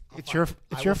 It's your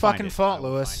I your will find fucking it. fault, I will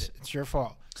Lewis. find it. It's your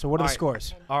fault. So what are All the right.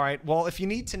 scores? All right. Well, if you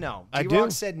need to know, I D-Rock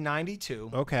do. said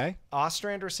 92. Okay.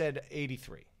 Ostrander said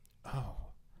 83. Oh.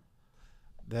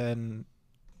 Then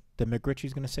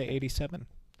McRitchie's going to say 87.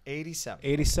 87.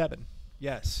 87.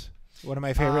 Yes. One of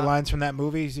my favorite lines from that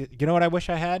movie is, you know what I wish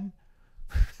I had?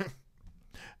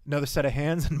 Another set of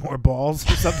hands and more balls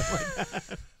or something like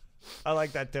that. I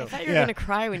like that too. I thought you were gonna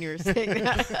cry when you were saying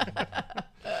that.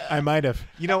 I might have.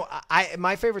 You know,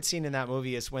 my favorite scene in that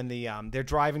movie is when they're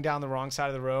driving down the wrong side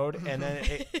of the road, and then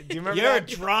do you remember? You're that?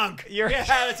 drunk.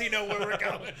 How does he know where we're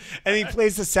going? And he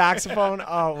plays the saxophone.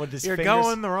 Oh, with his You're fingers.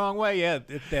 going the wrong way. Yeah,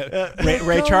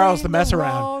 Ray Charles, the mess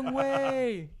around. Wrong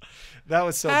way. That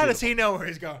was so. How beautiful. does he know where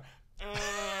he's going?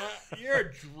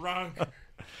 You're drunk.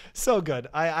 So good.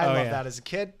 I love yeah. that as a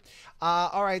kid.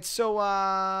 All right, so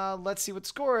let's see what the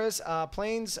score is.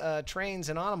 Planes, trains,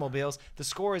 and automobiles. The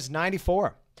score is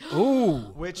 94. Ooh.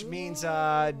 Which means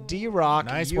D-Rock.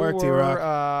 Nice you work, were,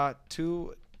 D-Rock.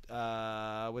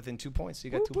 within 2 points. So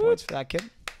you got 2 points for that kid.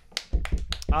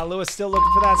 Lewis still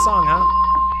looking for that song,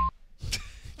 huh?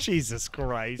 Jesus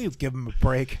Christ. You give him a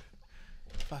break.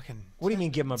 Fucking. What do you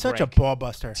mean give him a Such break? a ball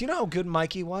buster. Do you know how good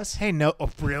Mikey was? Hey, no. Oh,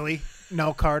 really?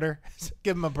 No, Carter.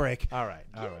 Give him a break. All right.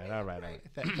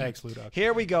 Thanks, Ludog.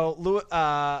 Here we go.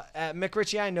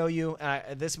 McRitchie, I know you.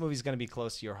 This movie's going to be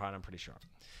close to your heart, I'm pretty sure.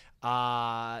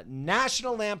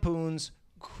 National Lampoon's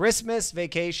Christmas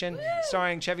Vacation,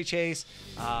 starring Chevy Chase.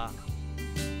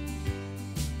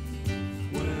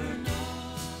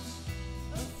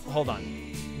 Hold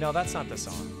on. No, that's not the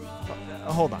song.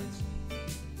 Hold on.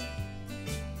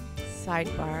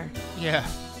 Sidebar. Yeah.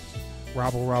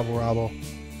 Robble.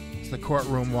 It's the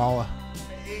courtroom walla.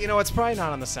 You know, it's probably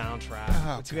not on the soundtrack.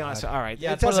 Oh, to be honest. God. All right.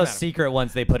 Yeah, it it's one of doesn't those matter. secret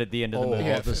ones they put at the end of the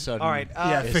movie. All of a sudden, All right.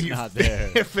 it's not there.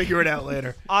 Figure it out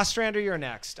later. Ostrander, you're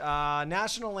next.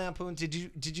 National Lampoon. Did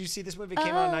you see this movie? It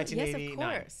came out in Yes, of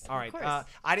 1989. course. All right. Of course.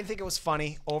 I didn't think it was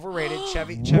funny. Overrated.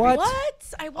 Chevy. What?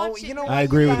 What? I watched you know it. what? I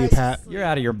agree with you, guys- Pat. You're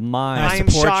out of your mind. I I am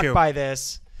support shocked you. by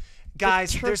this.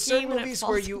 Guys, there's turkey certain when it movies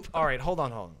where falls you. All right, hold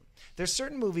on. There's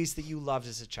certain movies that you loved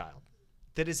as a child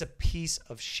that is a piece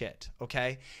of shit.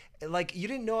 Okay, like you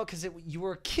didn't know it because you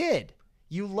were a kid.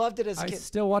 You loved it as a I kid.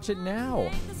 still watch it now.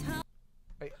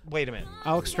 Wait a minute,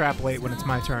 I'll extrapolate when it's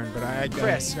my turn, but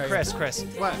Chris.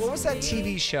 What? What was that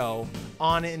TV show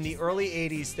on in the early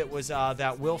 '80s that was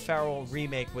that Will Ferrell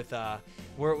remake with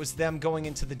where it was them going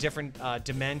into the different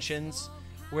dimensions?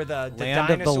 Where the Land of the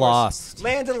dinosaurs. Lost.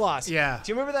 Land of the Lost. Yeah.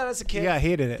 Do you remember that as a kid? Yeah, I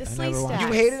hated it. The I sleigh never watched stack.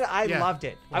 You it. hated it? I Yeah. loved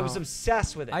it. I was Wow.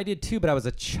 obsessed with it. I did too, but I was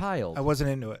a child. I wasn't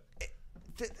into it.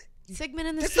 Sigmund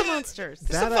and the This Sea is- Monsters.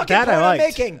 This is That- the fucking that I point I'm liked.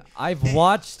 making. I've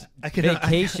watched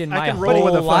Vacation I my can whole roll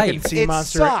with a fucking life. sea It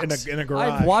monster sucks. in a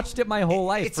garage. I've watched it my whole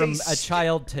life It's from a a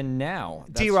child to now.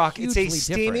 That's D-Rock, it's a hugely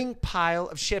steaming different. pile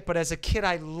of shit, but as a kid,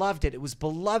 I loved it. It was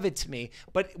beloved to me.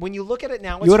 But when you look at it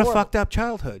now, it's You had a horrible. fucked up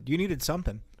childhood. You needed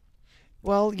something.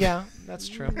 Well, yeah, that's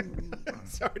true.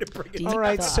 Sorry to bring it. Deep All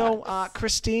right, thoughts. so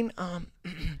Christine,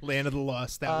 Land of the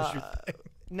Lost. That was your thing.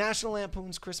 National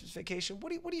Lampoon's Christmas Vacation. What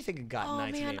do you think it got in Oh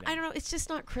man, 1989? I don't know. It's just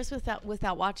not Christmas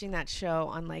without watching that show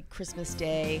on like Christmas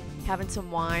Day, having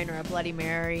some wine or a Bloody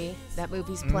Mary. That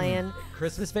movie's playing.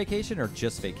 Christmas Vacation or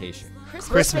just Vacation?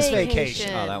 Christmas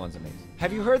Vacation. Oh, that one's amazing.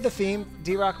 Have you heard the theme,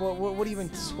 D-Rock? What are you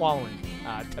been swallowing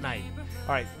tonight?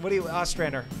 All right, what do you,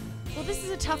 Ostrander? Well, this is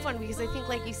a tough one because I think,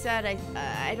 like you said,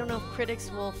 I don't know if critics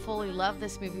will fully love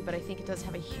this movie, but I think it does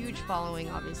have a huge following,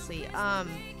 obviously.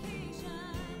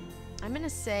 I'm gonna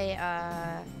say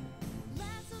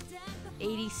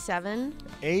 87.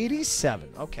 87.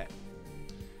 Okay.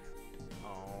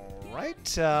 All right,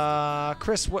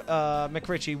 Chris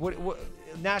McRitchie. What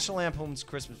National Lampoon's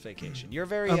Christmas Vacation? You're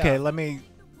very Okay, let me.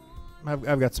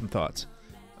 I've got some thoughts.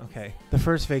 Okay, the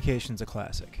first Vacation's a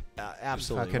classic.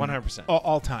 absolutely Fucking 100%.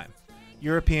 all time.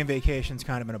 European Vacation's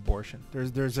kind of an abortion.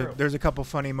 There's True. a couple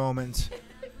funny moments,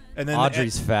 and then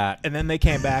Audrey's fat. and then they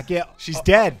came back. Yeah, She's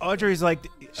dead. Audrey's like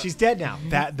She's dead now.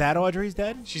 that Audrey's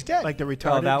dead. She's dead. Like the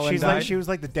retarded. that one She's like died? she was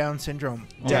like the Down syndrome.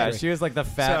 Yeah, Audrey. she was like the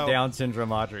fat So- Down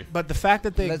syndrome Audrey. But the fact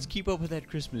that they Let's keep up with that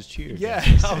Christmas cheer. yeah.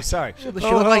 oh, sorry. She looked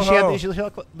like she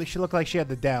had she looked like she had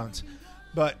the Downs,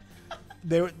 but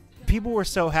people were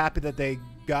so happy that they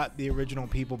got the original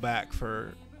people back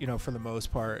for the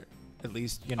most part, at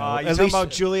least You at talking least about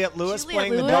Juliette Lewis Juliette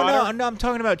playing the Lewis? daughter? no, I'm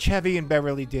talking about Chevy and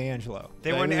Beverly D'Angelo.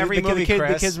 They were in The- every the, movie, the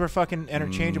Chris. kids were fucking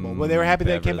interchangeable. Well, they were happy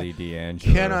they came Beverly back.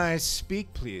 D'Angelo. Can I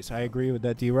speak, please? I agree with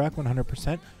that, D-Rock,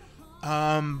 100%.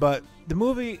 But the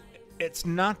movie, it's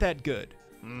not that good.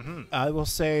 Mm-hmm. I will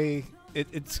say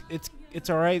it's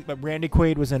all right, but Randy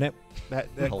Quaid was in it. That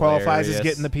qualifies as Hilarious.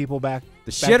 getting the people back.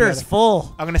 The back shitter's together.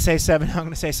 full. I'm gonna say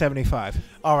 75.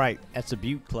 All right. That's a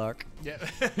Butte, Clark.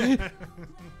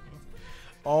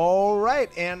 All right.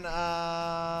 And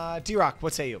D-Rock,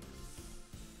 what say you?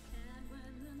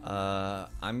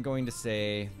 I'm going to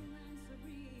say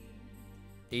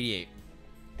 88.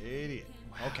 88.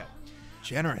 Okay.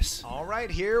 Generous. All right,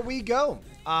 here we go.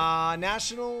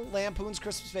 National Lampoon's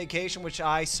Christmas Vacation, which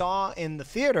I saw in the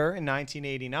theater in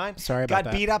 1989. Sorry about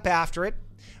Got that. beat up after it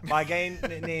by a guy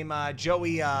named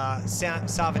Joey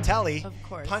Savatelli. Of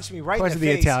course. Punched me right Of course, in the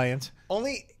the face. Italians.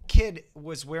 Only kid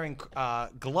was wearing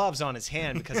gloves on his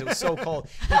hand because it was so cold.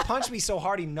 He punched me so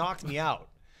hard he knocked me out.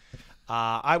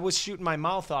 I was shooting my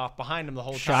mouth off behind him the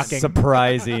whole time. Shocking.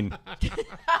 Surprising.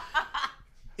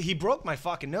 He broke my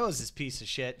fucking nose, this piece of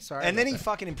shit. Sorry and then about he that.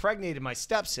 fucking impregnated my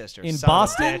stepsister. In son of a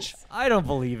Boston? bitch. I don't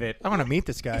believe it. I want to meet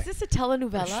this guy. Is this a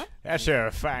telenovela? That's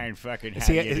a fine fucking Is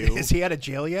how he, you do. is he out of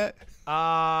jail yet?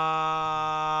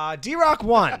 D-Rock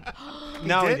won.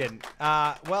 No, he did? didn't.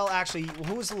 Well, actually,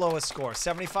 who was the lowest score?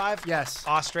 75? Yes.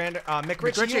 Ostrander. Mick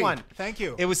Ritchie, you won. Thank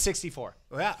you. It was 64.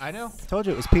 Yeah, I know. Told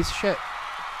you it was a piece of shit.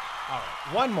 All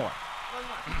right, one more.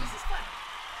 This is fun.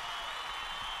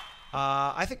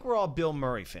 I think we're all Bill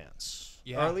Murray fans.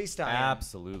 Yeah. Or at least I am.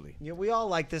 Absolutely. Yeah, we all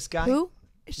like this guy. Who?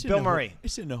 It's in Bill the Murray. hole.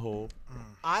 It's in the hole.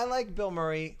 I like Bill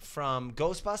Murray from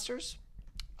Ghostbusters,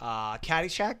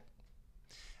 Caddyshack.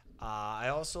 I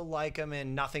also like him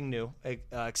in Nothing New,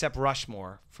 except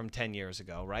Rushmore from 10 years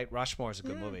ago, right? Rushmore's a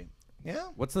good movie. Yeah.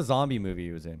 What's the zombie movie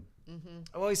he was in?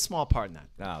 Well, he's a small part in that.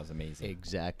 That was amazing.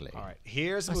 Exactly. All right.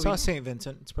 Here's a I movie saw St.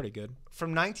 Vincent. It's pretty good.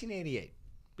 from 1988.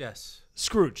 Yes.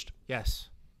 Scrooged. Yes.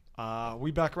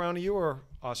 We back around to you or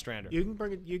Ostrander? You can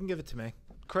bring it. You can give it to me.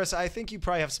 Chris, I think you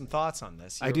probably have some thoughts on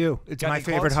this. I do. It's got my any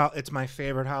favorite. quotes? It's my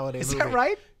favorite holiday Is movie. that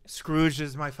right? Scrooge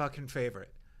is my fucking favorite.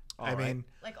 I right. mean,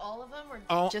 Like all of them, or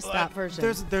oh, just that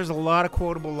version? There's a lot of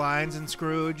quotable lines in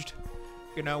Scrooged.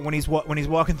 You know, when he's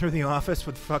walking through the office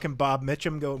with fucking Bob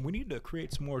Mitchum going, we need to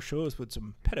create some more shows with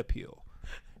some pet appeal.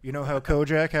 You know how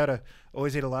Kojak had to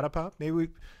always eat a lollipop? Maybe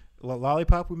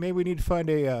we need to find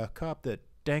a cop that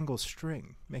dangles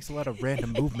string, makes a lot of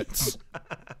random movements.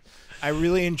 I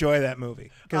really enjoy that movie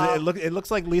because it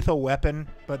looks like Lethal Weapon,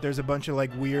 but there's a bunch of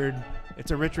like weird.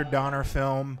 It's a Richard Donner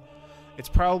film. It's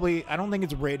probably, I don't think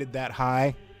it's rated that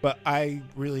high, but I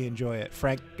really enjoy it.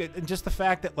 And just the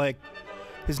fact that like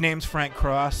his name's Frank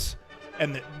Cross,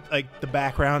 and the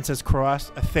background says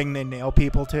Cross, a thing they nail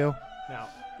people to. Now,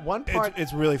 one part.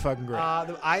 It's really fucking great.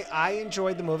 I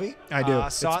enjoyed the movie. I do.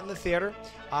 Saw it in the theater.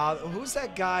 Who's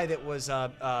that guy that was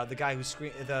the guy who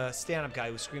the stand-up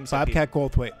guy who screams at people? Bobcat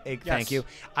Goldthwait. Thank Yes. you.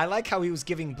 I like how he was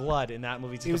giving blood in that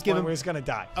movie. He was point giving- where he's gonna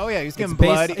die. Oh yeah, he's giving It's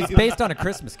based, blood. it's based on A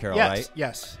Christmas Carol, yes, right?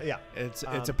 yes. Yeah. It's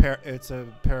a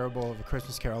parable of a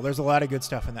Christmas Carol. There's a lot of good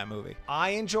stuff in that movie.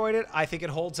 I enjoyed it. I think it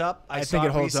holds up. I think saw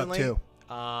it holds up, recently. too.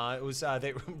 It was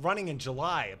they running in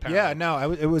July apparently. Yeah,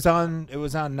 no, it was on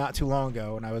not too long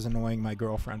ago, and I was annoying my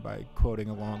girlfriend by quoting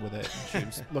along with it.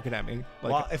 And she was looking at me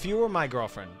like, Well, if you were my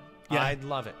girlfriend, Yeah. I'd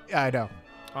love it. yeah, I know.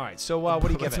 All right. So what do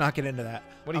you give Let's it? not get into that.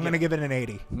 What do you I'm gonna give give it an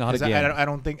 80. Not 'Cause again. I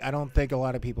don't think a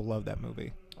lot of people love that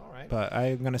movie, All right. but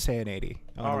I'm gonna say an 80.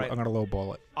 All right. I'm gonna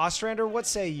lowball it. Ostrander, what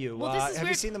say you? Well, this is have you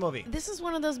weird. seen the movie? This is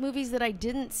one of those movies that I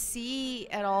didn't see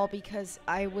at all because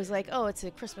I was like, oh, it's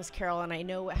a Christmas Carol, and I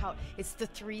know how it's the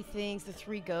three things, the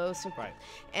three ghosts. Right.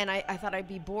 And I thought I'd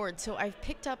be bored. So I've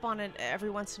picked up on it every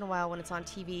once in a while when it's on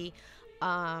TV.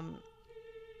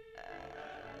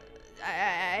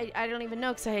 I don't even know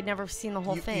because I had never seen the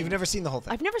whole thing. You've never seen the whole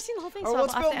thing. I've never seen the whole thing. Oh, so well,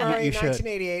 it's I'll Bill have to- Murray, You should.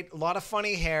 1988. A lot of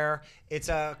funny hair. It's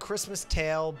a Christmas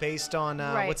tale based on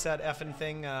Right. what's that effing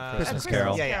thing? Christmas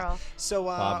Carol. Yeah, yeah. Carol. So,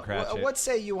 Bob Cratchit. what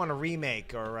say you on a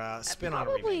remake or spin on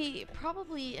a remake?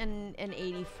 Probably an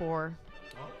 84.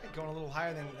 All right, going a little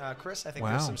higher than Chris. I think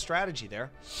Wow. there's some strategy there.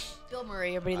 Bill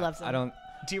Murray, everybody loves him. I don't.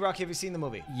 D-Rock, have you seen the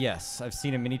movie? Yes, I've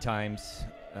seen it many times.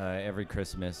 Every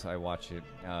Christmas I watch it.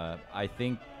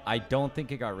 I don't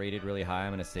think it got rated really high.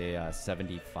 I'm gonna say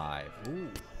 75. Ooh,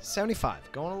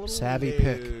 75. Going a little Savvy low.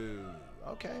 pick.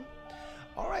 Okay.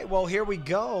 All right. Well, here we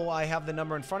go. I have the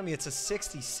number in front of me. It's a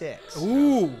 66.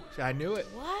 Ooh, I knew it.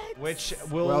 What? Which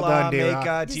will Well done, make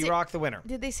D-Rock. Does it- D-Rock the winner.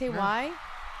 Did they say why?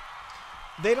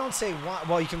 They don't say why.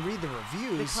 Well, you can read the The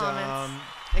reviews. comments,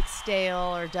 like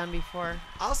stale or done before.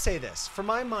 I'll say this. For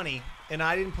my money, and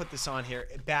I didn't put this on here,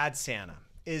 Bad Santa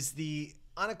is the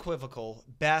unequivocal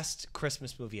best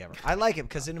Christmas movie ever. I like it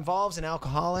because it involves an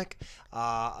alcoholic,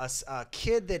 a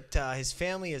kid that his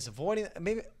family is avoiding.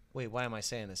 Maybe. Wait, why am I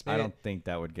saying this? Maybe I don't think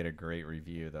that would get a great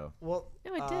review though. Well,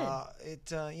 No, it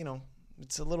did.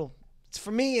 It's a little. It's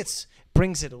for me. It's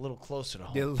brings it a little closer to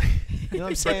home. You know what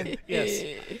I'm saying? Yes.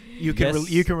 You can Yes.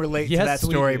 you can relate to Yes, that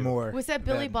we story do. more. Was that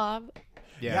Billy than- Bob?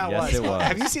 Yeah, Yes, it was.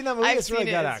 Have you seen that movie? I've It's really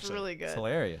seen good, it. actually. It's really good. It's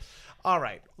hilarious. All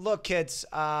right. Look, kids,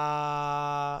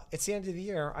 it's the end of the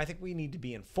year. I think we need to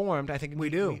be informed. I think We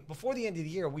do. before the end of the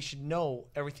year, we should know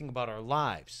everything about our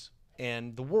lives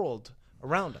and the world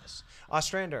around us.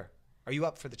 Ostrander, are you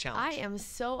up for the challenge? I am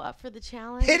so up for the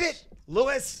challenge. Hit it,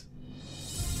 Lewis.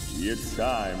 It's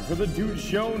time for the Dude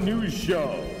Show News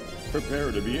Show.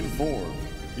 Prepare to be informed,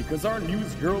 because our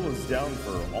news girl is down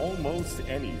for almost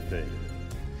anything.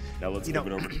 Now let's move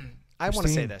it over. I want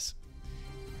to say Christine. this.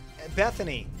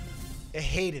 Bethany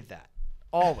hated that.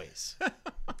 Always.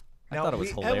 I thought it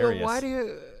was Well, hilarious. why do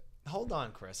you? Hold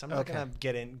on, Chris. I'm not Okay.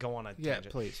 going to go on a Yeah,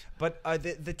 tangent. please. But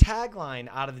the tagline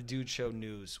out of the Dude Show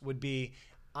News would be,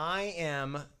 I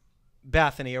am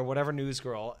Bethany or whatever news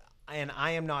girl, and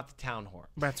I am not the town whore.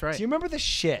 That's right. Do you remember the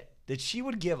shit that she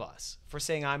would give us for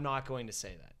saying I'm not going to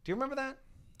say that? Do you remember that?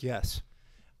 Yes.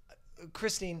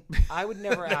 Christine, I would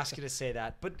never ask you to say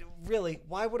that. But really,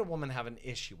 why would a woman have an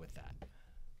issue with that?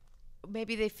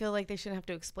 Maybe they feel like they shouldn't have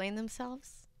to explain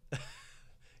themselves.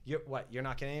 You're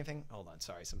not getting anything? Hold on.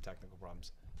 Sorry, some technical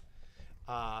problems.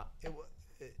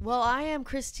 Well, I am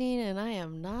Christine, and I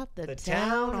am not the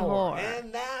Town town whore. whore.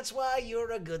 And that's why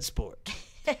you're a good sport.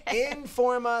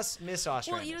 Inform us, Miss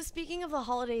Ostrander. Well, speaking of the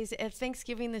holidays, at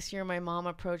Thanksgiving this year, my mom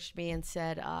approached me and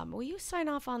said, "Will you sign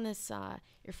off on this?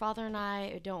 Your father and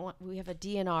I don't want. We have a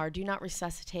DNR, do not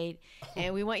resuscitate,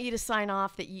 and we want you to sign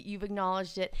off that you've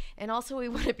acknowledged it, and also we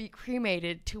want to be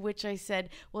cremated." To which I said,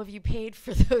 "Well, have you paid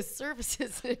for those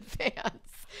services in advance?"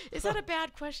 Is that a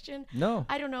bad question? No.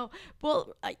 I don't know.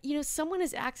 Well, someone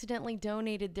has accidentally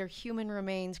donated their human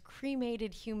remains,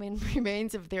 cremated human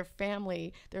remains of their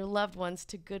family, their loved ones,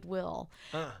 to Goodwill.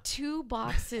 2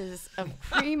 boxes of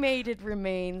cremated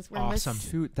remains were Awesome.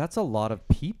 Dude, that's a lot of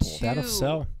people. That'll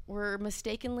sell. were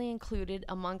mistakenly included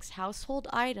amongst household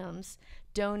items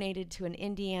donated to an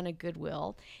Indiana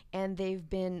Goodwill, and they've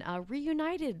been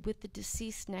reunited with the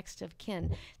deceased next of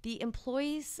kin. The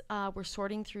employees were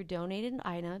sorting through donated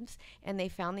items, and they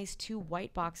found these 2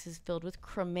 white boxes filled with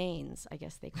cremains, I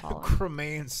guess they call them.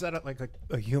 Cremain set up like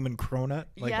a human cronut.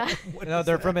 Like, Yeah. No,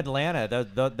 they're from Atlanta.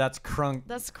 That's crunk.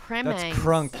 That's That's cremains.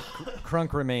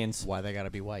 crunk remains. Why they gotta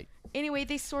be white? Anyway,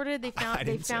 they sorted. They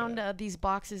found these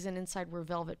boxes, and inside were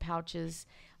velvet pouches,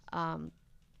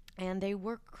 and they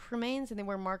were cremains, and they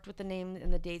were marked with the name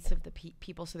and the dates of the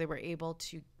people, so they were able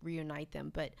to reunite them.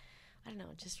 But I don't know,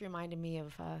 it just reminded me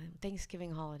of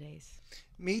Thanksgiving holidays.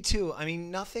 Me too. I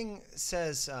mean, nothing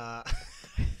says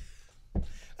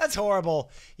that's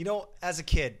horrible. As a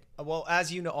kid, well,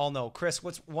 as you all know, Chris,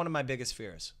 what's one of my biggest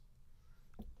fears?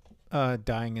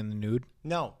 dying in the nude.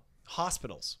 No,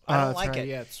 hospitals. I don't that's like right. it.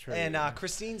 Yeah, that's true. And Yeah.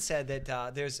 Christine said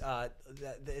that there's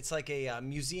it's like a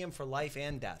museum for life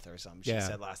and death or something. She Yeah.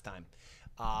 said last time.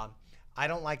 I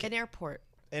don't like An it. airport.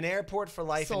 An airport for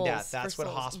life Souls, and death. That's for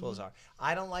what souls. hospitals are.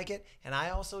 I don't like it, and I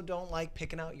also don't like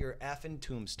picking out your effing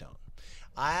tombstone.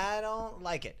 I don't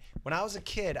like it. When I was a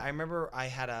kid, I remember I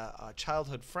had a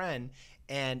childhood friend,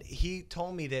 and he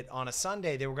told me that on a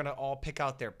Sunday they were going to all pick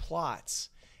out their plots,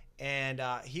 and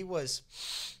he was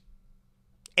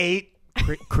 8.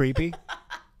 Creepy.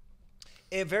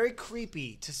 Very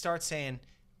creepy to start saying,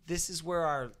 this is where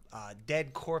our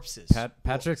dead corpses.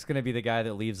 Patrick's gonna be the guy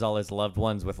that leaves all his loved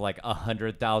ones with like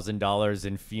 $100,000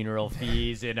 in funeral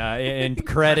fees and in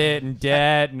credit and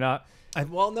debt. And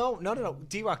Well, no.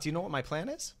 D-Rock, do you know what my plan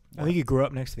is? I think he grew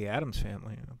up next to the Addams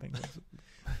family. I don't think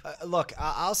that's... Look,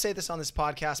 I'll say this on this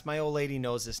podcast. My old lady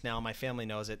knows this now. My family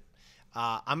knows it.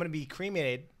 I'm going to be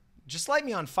cremated. Just light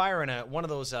me on fire in one of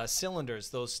those cylinders,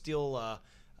 those steel.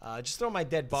 Just throw my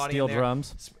dead body Steel in there.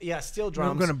 drums? Yeah, steel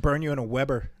drums. I'm going to burn you in a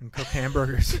Weber and cook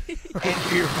hamburgers.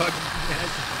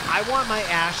 I want my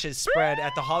ashes spread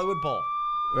at the Hollywood Bowl.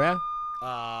 Yeah.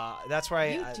 That's where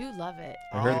You do love it.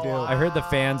 I heard the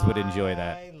fans would enjoy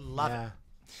that. I love Yeah. it.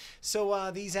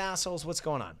 So these assholes, what's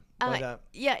going on?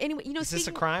 Yeah. Anyway, Is this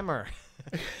a crime or?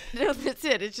 No, that's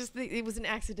it. It's just it was an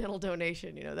accidental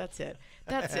donation. That's it.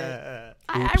 That's it.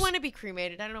 I want to be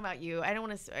cremated. I don't know about you. I don't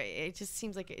want to. It just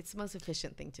seems like it's the most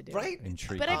efficient thing to do. Right?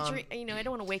 Intriguing. But I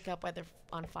don't want to wake up while they're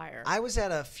on fire. I was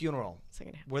at a funeral It's not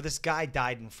gonna happen. where this guy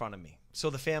died in front of me. So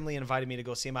the family invited me to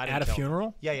go see him. I didn't At a kill him.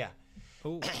 funeral? Yeah.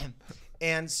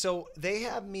 And so they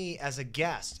had me as a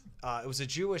guest. It was a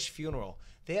Jewish funeral.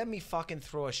 They had me fucking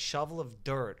throw a shovel of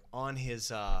dirt on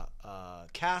his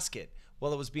casket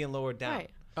while it was being lowered down. Right.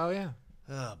 Oh, yeah.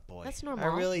 Oh boy, That's normal.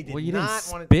 I really did Well, you not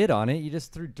didn't want to. spit on it. You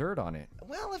just threw dirt on it.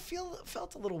 Well, it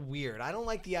felt a little weird. I don't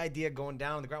like the idea of going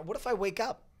down on the ground. What if I wake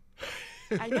up?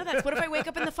 I know that's. What if I wake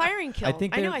up in the firing kiln? I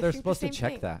think know, they're, I they're think the supposed to same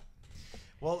check thing. that.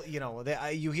 Well,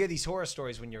 you hear these horror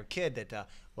stories when you're a kid that,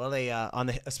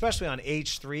 especially on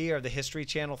H3 or the History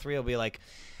Channel 3, it'll be like,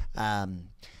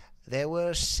 there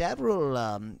were several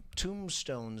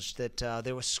tombstones that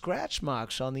there were scratch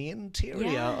marks on the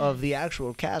interior of the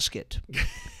actual casket.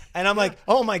 And I'm like,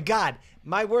 oh my God,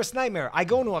 my worst nightmare. I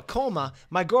go into a coma.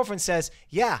 My girlfriend says,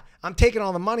 yeah, I'm taking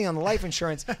all the money on the life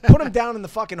insurance, put him down in the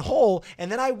fucking hole. And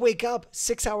then I wake up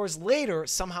 6 hours later,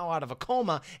 somehow out of a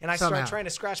coma, and I start trying to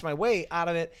scratch my way out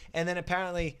of it. And then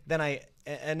apparently, then I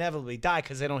inevitably die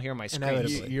because they don't hear my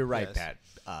screams. You're right, Pat.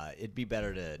 It'd be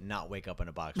better to not wake up in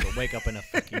a box, but wake up in a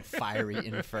fucking fiery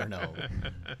inferno.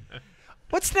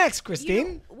 What's next,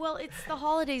 Christine? Well, it's the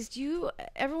holidays.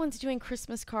 Everyone's doing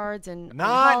Christmas cards and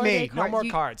Not holiday me. No more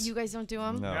cards. You guys don't do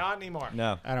them? No. Not anymore.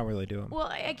 No. I don't really do them. Well,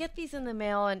 I get these in the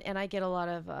mail, and I get a lot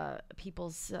of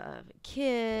people's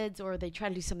kids, or they try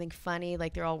to do something funny,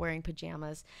 like they're all wearing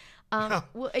pajamas.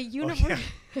 Well, a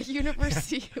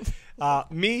university.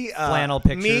 Flannel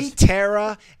pictures. Me,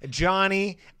 Tara,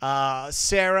 Johnny,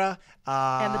 Sarah,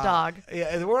 And the dog.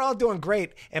 Yeah, we're all doing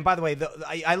great. And by the way,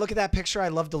 I look at that picture. I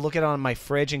love to look at it on my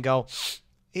fridge and go,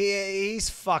 he's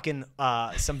fucking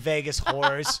some Vegas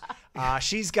whores.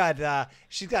 She's got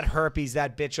herpes.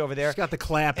 That bitch over there. She's got the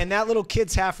clap. And that little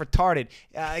kid's half retarded.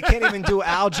 I can't even do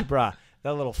algebra.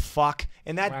 That little fuck.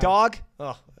 And that dog.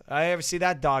 Oh, I ever see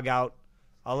that dog out,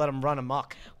 I'll let him run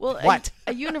amok. Well, what?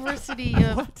 A University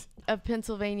of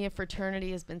Pennsylvania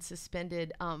fraternity has been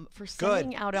suspended for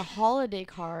sending out a holiday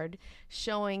card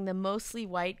showing the mostly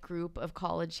white group of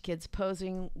college kids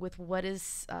posing with what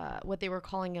they were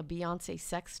calling a Beyonce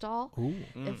sex doll.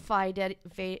 And Phi Data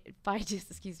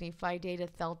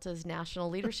Delta's national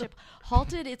leadership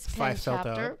halted its Penn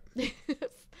chapter.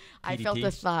 I felt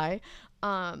a thigh.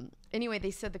 Anyway,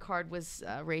 they said the card was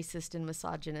racist and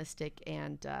misogynistic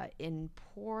and in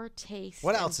poor taste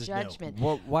What and else is new? judgment.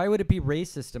 Well, why would it be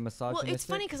racist and misogynistic? Well, it's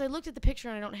funny because I looked at the picture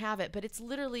and I don't have it, but it's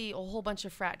literally a whole bunch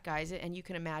of frat guys, and you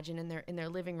can imagine in their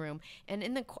living room.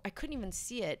 And I couldn't even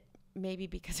see it, maybe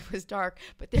because it was dark,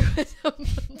 but there was a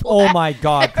Oh my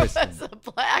God, Kristen. there was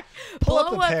a black Pull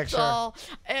up the blow-up picture. doll,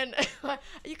 and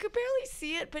you could barely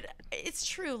see it, but it's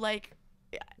true. Like,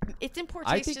 it's in poor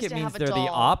taste I think just it to means have a they're doll.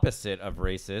 the opposite of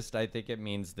racist. I think it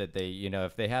means that they,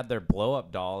 if they had their blow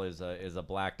up doll is a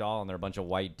black doll and they're a bunch of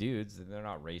white dudes, then they're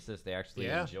not racist. They actually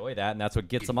enjoy that, and that's what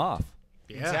gets them off.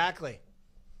 Yeah. Exactly.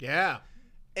 Yeah.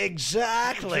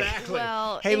 Exactly.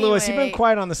 Well, Hey, Lewis, you've been anyway,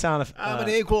 quiet on the sound of. I'm an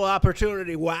equal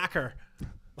opportunity whacker.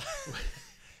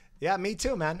 Yeah, me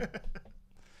too, man.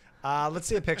 Let's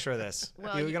see a picture of this.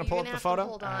 Well, you you're gonna pull up gonna the have to photo?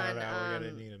 Hold I on. don't know. We're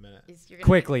going to need a minute. You're gonna-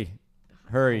 Quickly,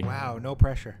 hurry. Wow, no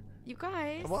pressure. You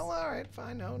guys. Well, all right,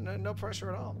 fine. No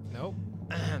pressure at all. Nope.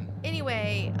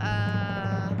 Anyway,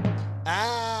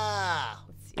 Ah.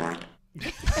 let's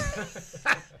see.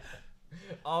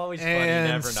 Always funny, And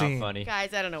never scene. not funny.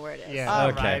 Guys, I don't know where it is. Yeah. All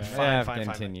Okay, right, yeah, fine.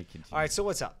 continue. All right, so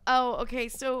what's up? Oh, okay.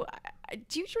 So,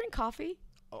 do you drink coffee?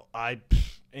 Oh, I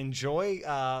enjoy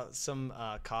some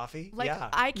coffee. Like, yeah.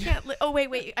 I can't. Oh,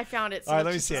 wait. I found it. So All right,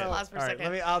 let me just see it. pause for a All right,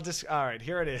 second. All right,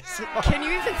 here it is. Can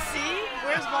you even see?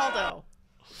 Where's Waldo?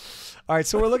 All right,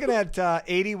 so we're looking at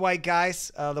 80 white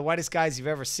guys, the whitest guys you've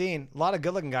ever seen. A lot of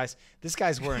good-looking guys. This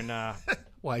guy's wearing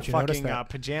Why'd you notice fucking that?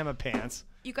 pajama pants.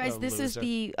 You guys, What a this is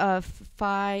loser. the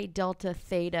Phi Delta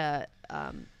Theta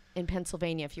in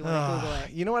Pennsylvania. If you want to Google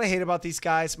it. You know what I hate about these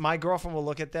guys? My girlfriend will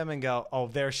look at them and go, "Oh,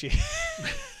 there she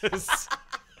is."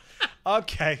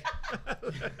 Okay.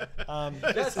 All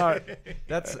right.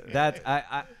 That's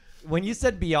I when you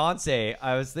said Beyonce,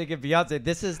 I was thinking Beyonce.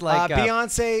 This is like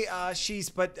Beyonce. She's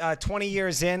 20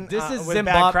 years in. This is with a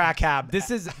bad Zimbabwe. crack habit.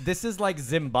 This is like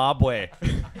Zimbabwe.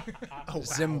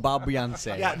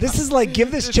 Zimbabweanse. Yeah, this is like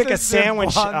give this chick a is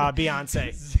sandwich, Zimbabwe.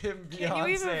 Beyonce. Can you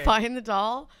even find the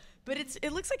doll? But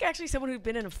it looks like actually someone who'd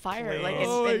been in a fire. Like,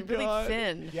 Oh it's been really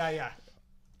thin. Yeah.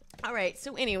 All right.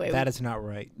 So anyway, That is not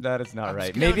right. That is not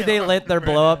right. No, Maybe no. they lit their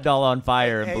blow up doll on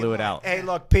fire and blew it out. Hey,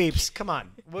 look, peeps, come on.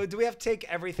 Well, do we have to take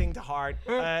everything to heart?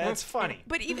 It's funny.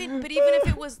 But even if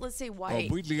it was, let's say,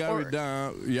 white.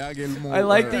 I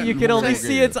like that you can only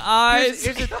see its eyes.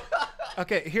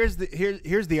 Okay, here's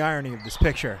the irony of this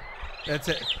picture. That's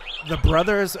it. The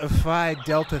brothers of Phi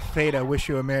Delta Theta wish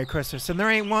you a Merry Christmas, and there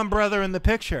ain't one brother in the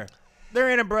picture. There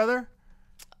ain't a brother.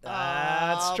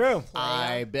 That's true.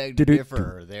 I beg to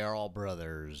differ. They are all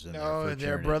brothers. In No, their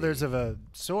they're brothers of a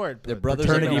sort. They're but brothers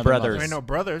Fraternity of another brothers. mother. There ain't no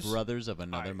brothers. Brothers of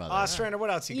another mother. Strander, what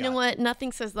else you You got? know what?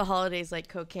 Nothing says the holidays like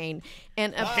cocaine.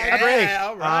 And All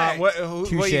right. What, you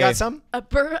Touche. got some? a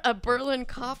Berlin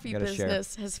coffee Gotta share.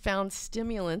 business has found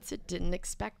stimulants it didn't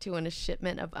expect to in a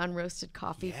shipment of unroasted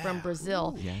coffee from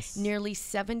Brazil. Yes. Nearly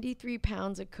 73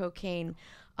 pounds of cocaine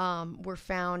were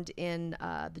found in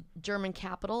the German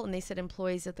capital, and they said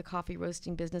employees at the coffee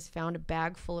roasting business found a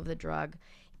bag full of the drug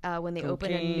when they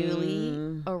open a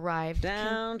newly arrived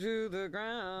Down to the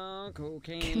ground,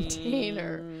 cocaine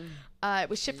container. It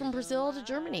was shipped from Brazil to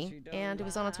Germany, and it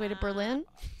was on its way to Berlin,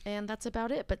 and that's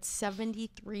about it. But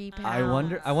 73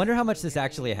 pounds. I wonder how much this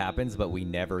actually happens, but we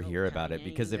never hear about it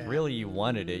because if really you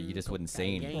wanted it, you just wouldn't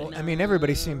say anything. Well, I mean,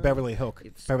 everybody's seen Beverly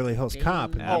Hills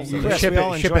Cop. And Absolutely. Chris, we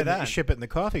all enjoy that. Ship it in the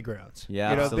coffee grounds. Yeah,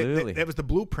 you know, absolutely. That was the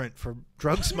blueprint for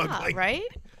drug smuggling. Yeah, right?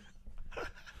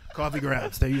 Coffee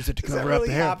grounds. They used it to Does that cover up really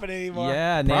the hair. happen anymore?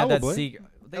 Yeah, and they had that Probably. secret.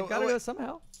 They've got to do it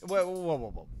somehow.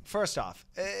 Whoa. First off,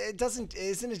 isn't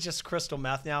it just crystal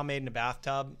meth now made in a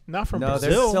bathtub? Not from No, Brazil.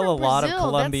 there's still a From lot of Brazil,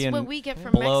 Colombian that's what we get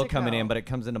from blow Mexico. coming in, but it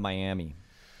comes into Miami.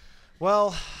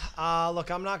 Well, look,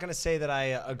 I'm not going to say that I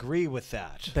agree with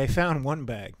that. They found one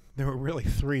bag. There were really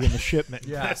 3 in the shipment.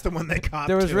 Yeah. That's the one they copped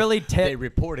There was to. really They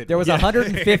reported. there was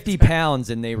 150 pounds,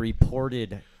 and they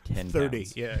reported 10 30.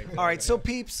 pounds. Yeah. All right, so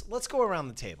peeps, let's go around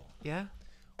the table. Yeah.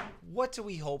 What do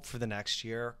we hope for the next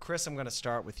year? Chris, I'm going to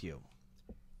start with you.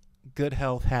 Good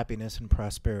health, happiness, and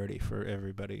prosperity for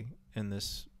everybody at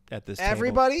this table.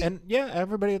 Everybody? And yeah,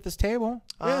 everybody at this table.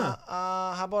 Yeah.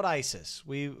 How about ISIS?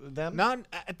 Them? Not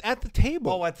at the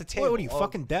table. Oh, at the table. What are you, Oh.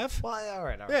 fucking deaf? Well, all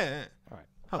right. Yeah. All right.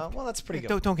 Oh, Well, that's pretty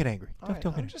good. Don't get angry. All Don't, right,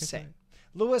 don't get I'm angry. just saying.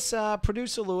 Lewis,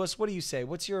 producer Lewis, what do you say?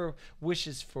 What's your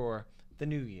wishes for the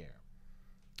new year?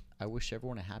 I wish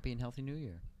everyone a happy and healthy New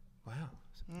Year. Wow.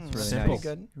 It's really Simple. nice.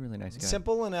 Good. Really nice guy.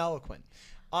 Simple and eloquent.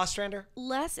 Ostrander?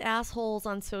 Less assholes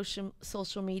on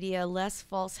social media, less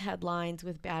false headlines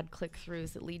with bad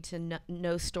click-throughs that lead to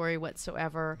no story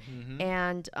whatsoever,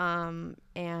 and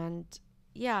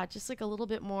yeah, just like a little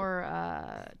bit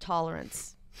more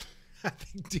tolerance. I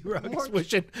think D-Rock is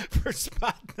wishing for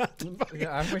Spot not to fucking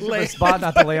Yeah, I'm wishing lay for a spot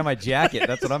not to lay on my jacket.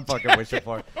 That's what I'm fucking wishing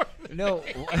for. No.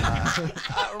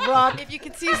 Rock. If you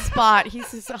can see Spot,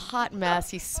 he's just a hot mess.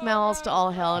 He smells to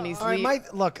all hell, and he's All right, my dog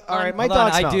Hold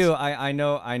on, smells. I do. I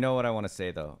know what I want to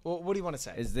say though. Well, what do you want to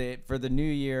say? Is that for the new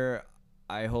year,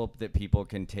 I hope that people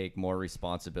can take more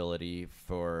responsibility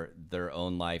for their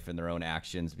own life and their own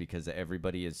actions because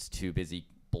everybody is too busy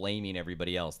blaming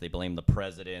everybody else. They blame the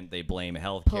president, they blame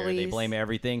healthcare, they Police. blame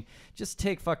everything. Just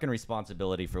take fucking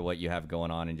responsibility for what you have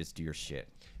going on and just do your shit.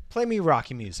 Play me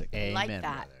Rocky music. like Amen,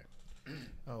 that. brother.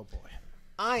 Oh boy.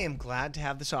 I am glad to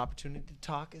have this opportunity to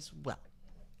talk as well.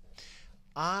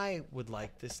 I would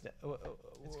like this.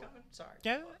 It's coming. Sorry.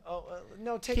 Yeah. Oh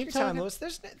no, take Keep your time, talking.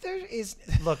 Lewis. There is.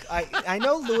 Look, I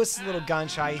know Lewis is a little gun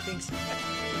shy. He thinks.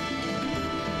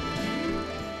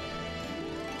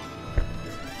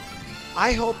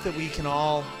 I hope that we can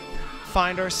all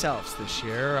find ourselves this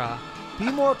year. Be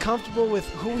more comfortable with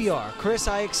who we are. Chris,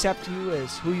 I accept you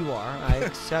as who you are. I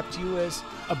accept you as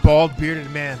A bald bearded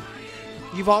man.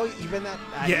 you've been that.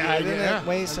 Yeah, you've been yeah. that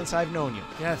way since I've known you.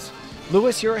 Yes.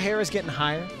 Lewis, your hair is getting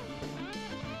higher.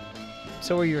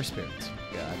 So are your spirits.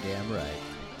 Goddamn right.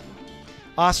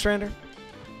 Ostrander,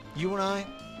 you and I,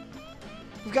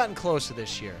 we've gotten closer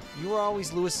this year. You were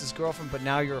always Lewis's girlfriend, but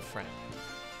now you're a friend.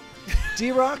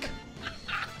 D-Rock?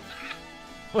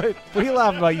 What are you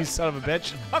laughing about, you son of a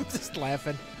bitch? I'm just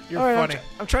laughing. You're All right, funny.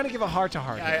 I'm trying to give a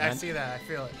heart-to-heart. here, I man. see that. I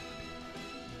feel it.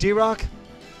 D-Rock?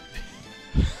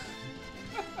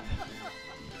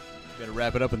 Better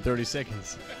wrap it up in 30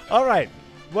 seconds. All right.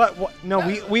 What? No,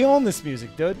 we own this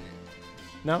music, dude.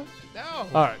 No? No.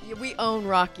 All right. Yeah, we own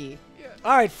Rocky.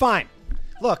 All right, fine.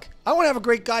 Look, I want to have a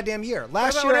great goddamn year.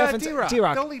 Last year, about Evans, D-Rock?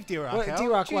 D-Rock. Don't leave D-Rock out.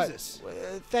 D-Rock, Jesus. what?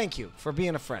 Thank you for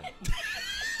being a friend.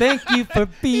 Thank you for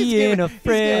being a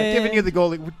friend. He's giving you the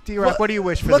goalie. D-Rock, what do you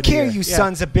wish for Look the new here, year? you Yeah.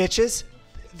 sons of bitches.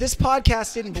 This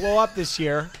podcast didn't blow up this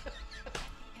year.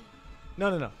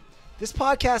 No. This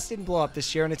podcast didn't blow up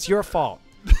this year, and it's your fault.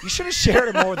 You should have shared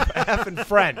it more with a effing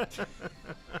friend.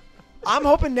 I'm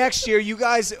hoping next year you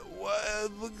guys,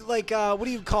 what do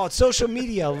you call it, social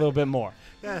media a little bit more.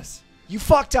 Yes. You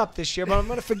fucked up this year, but I'm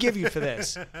going to forgive you for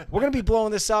this. We're going to be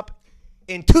blowing this up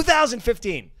in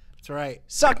 2015. That's right.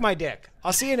 Suck my dick.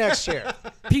 I'll see you next year.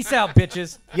 Peace out,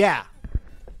 bitches. Yeah.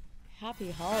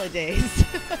 Happy holidays.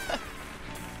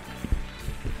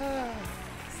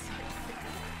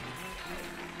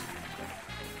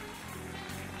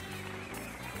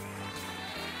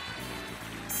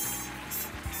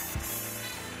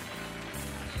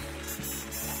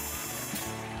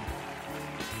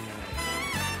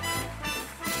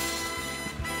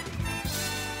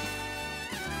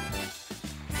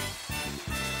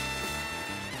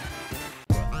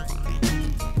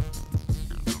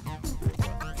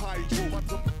 Hydro,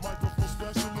 microphone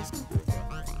specialist.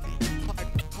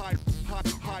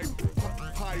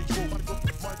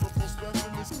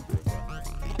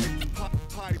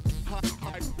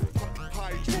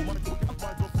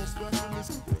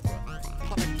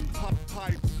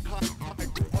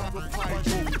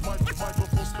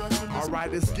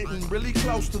 Alright, it's getting really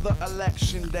close to the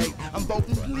election date. I'm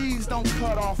voting, please don't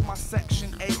cut off my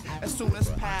section 8. As soon as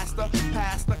past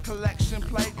the collection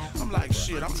plate, I'm like,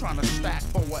 shit, I'm trying to stack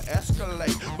for a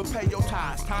Escalade. But pay your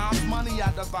tithes, time's money,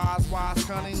 I devise wise,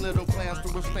 cunning little plans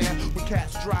to withstand. When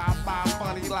cats drive by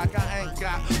funny like I ain't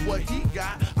got what he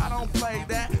got. I don't play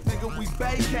that, nigga, we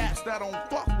bay cats that don't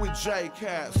fuck with J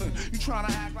cats. You trying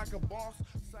to act like a boss?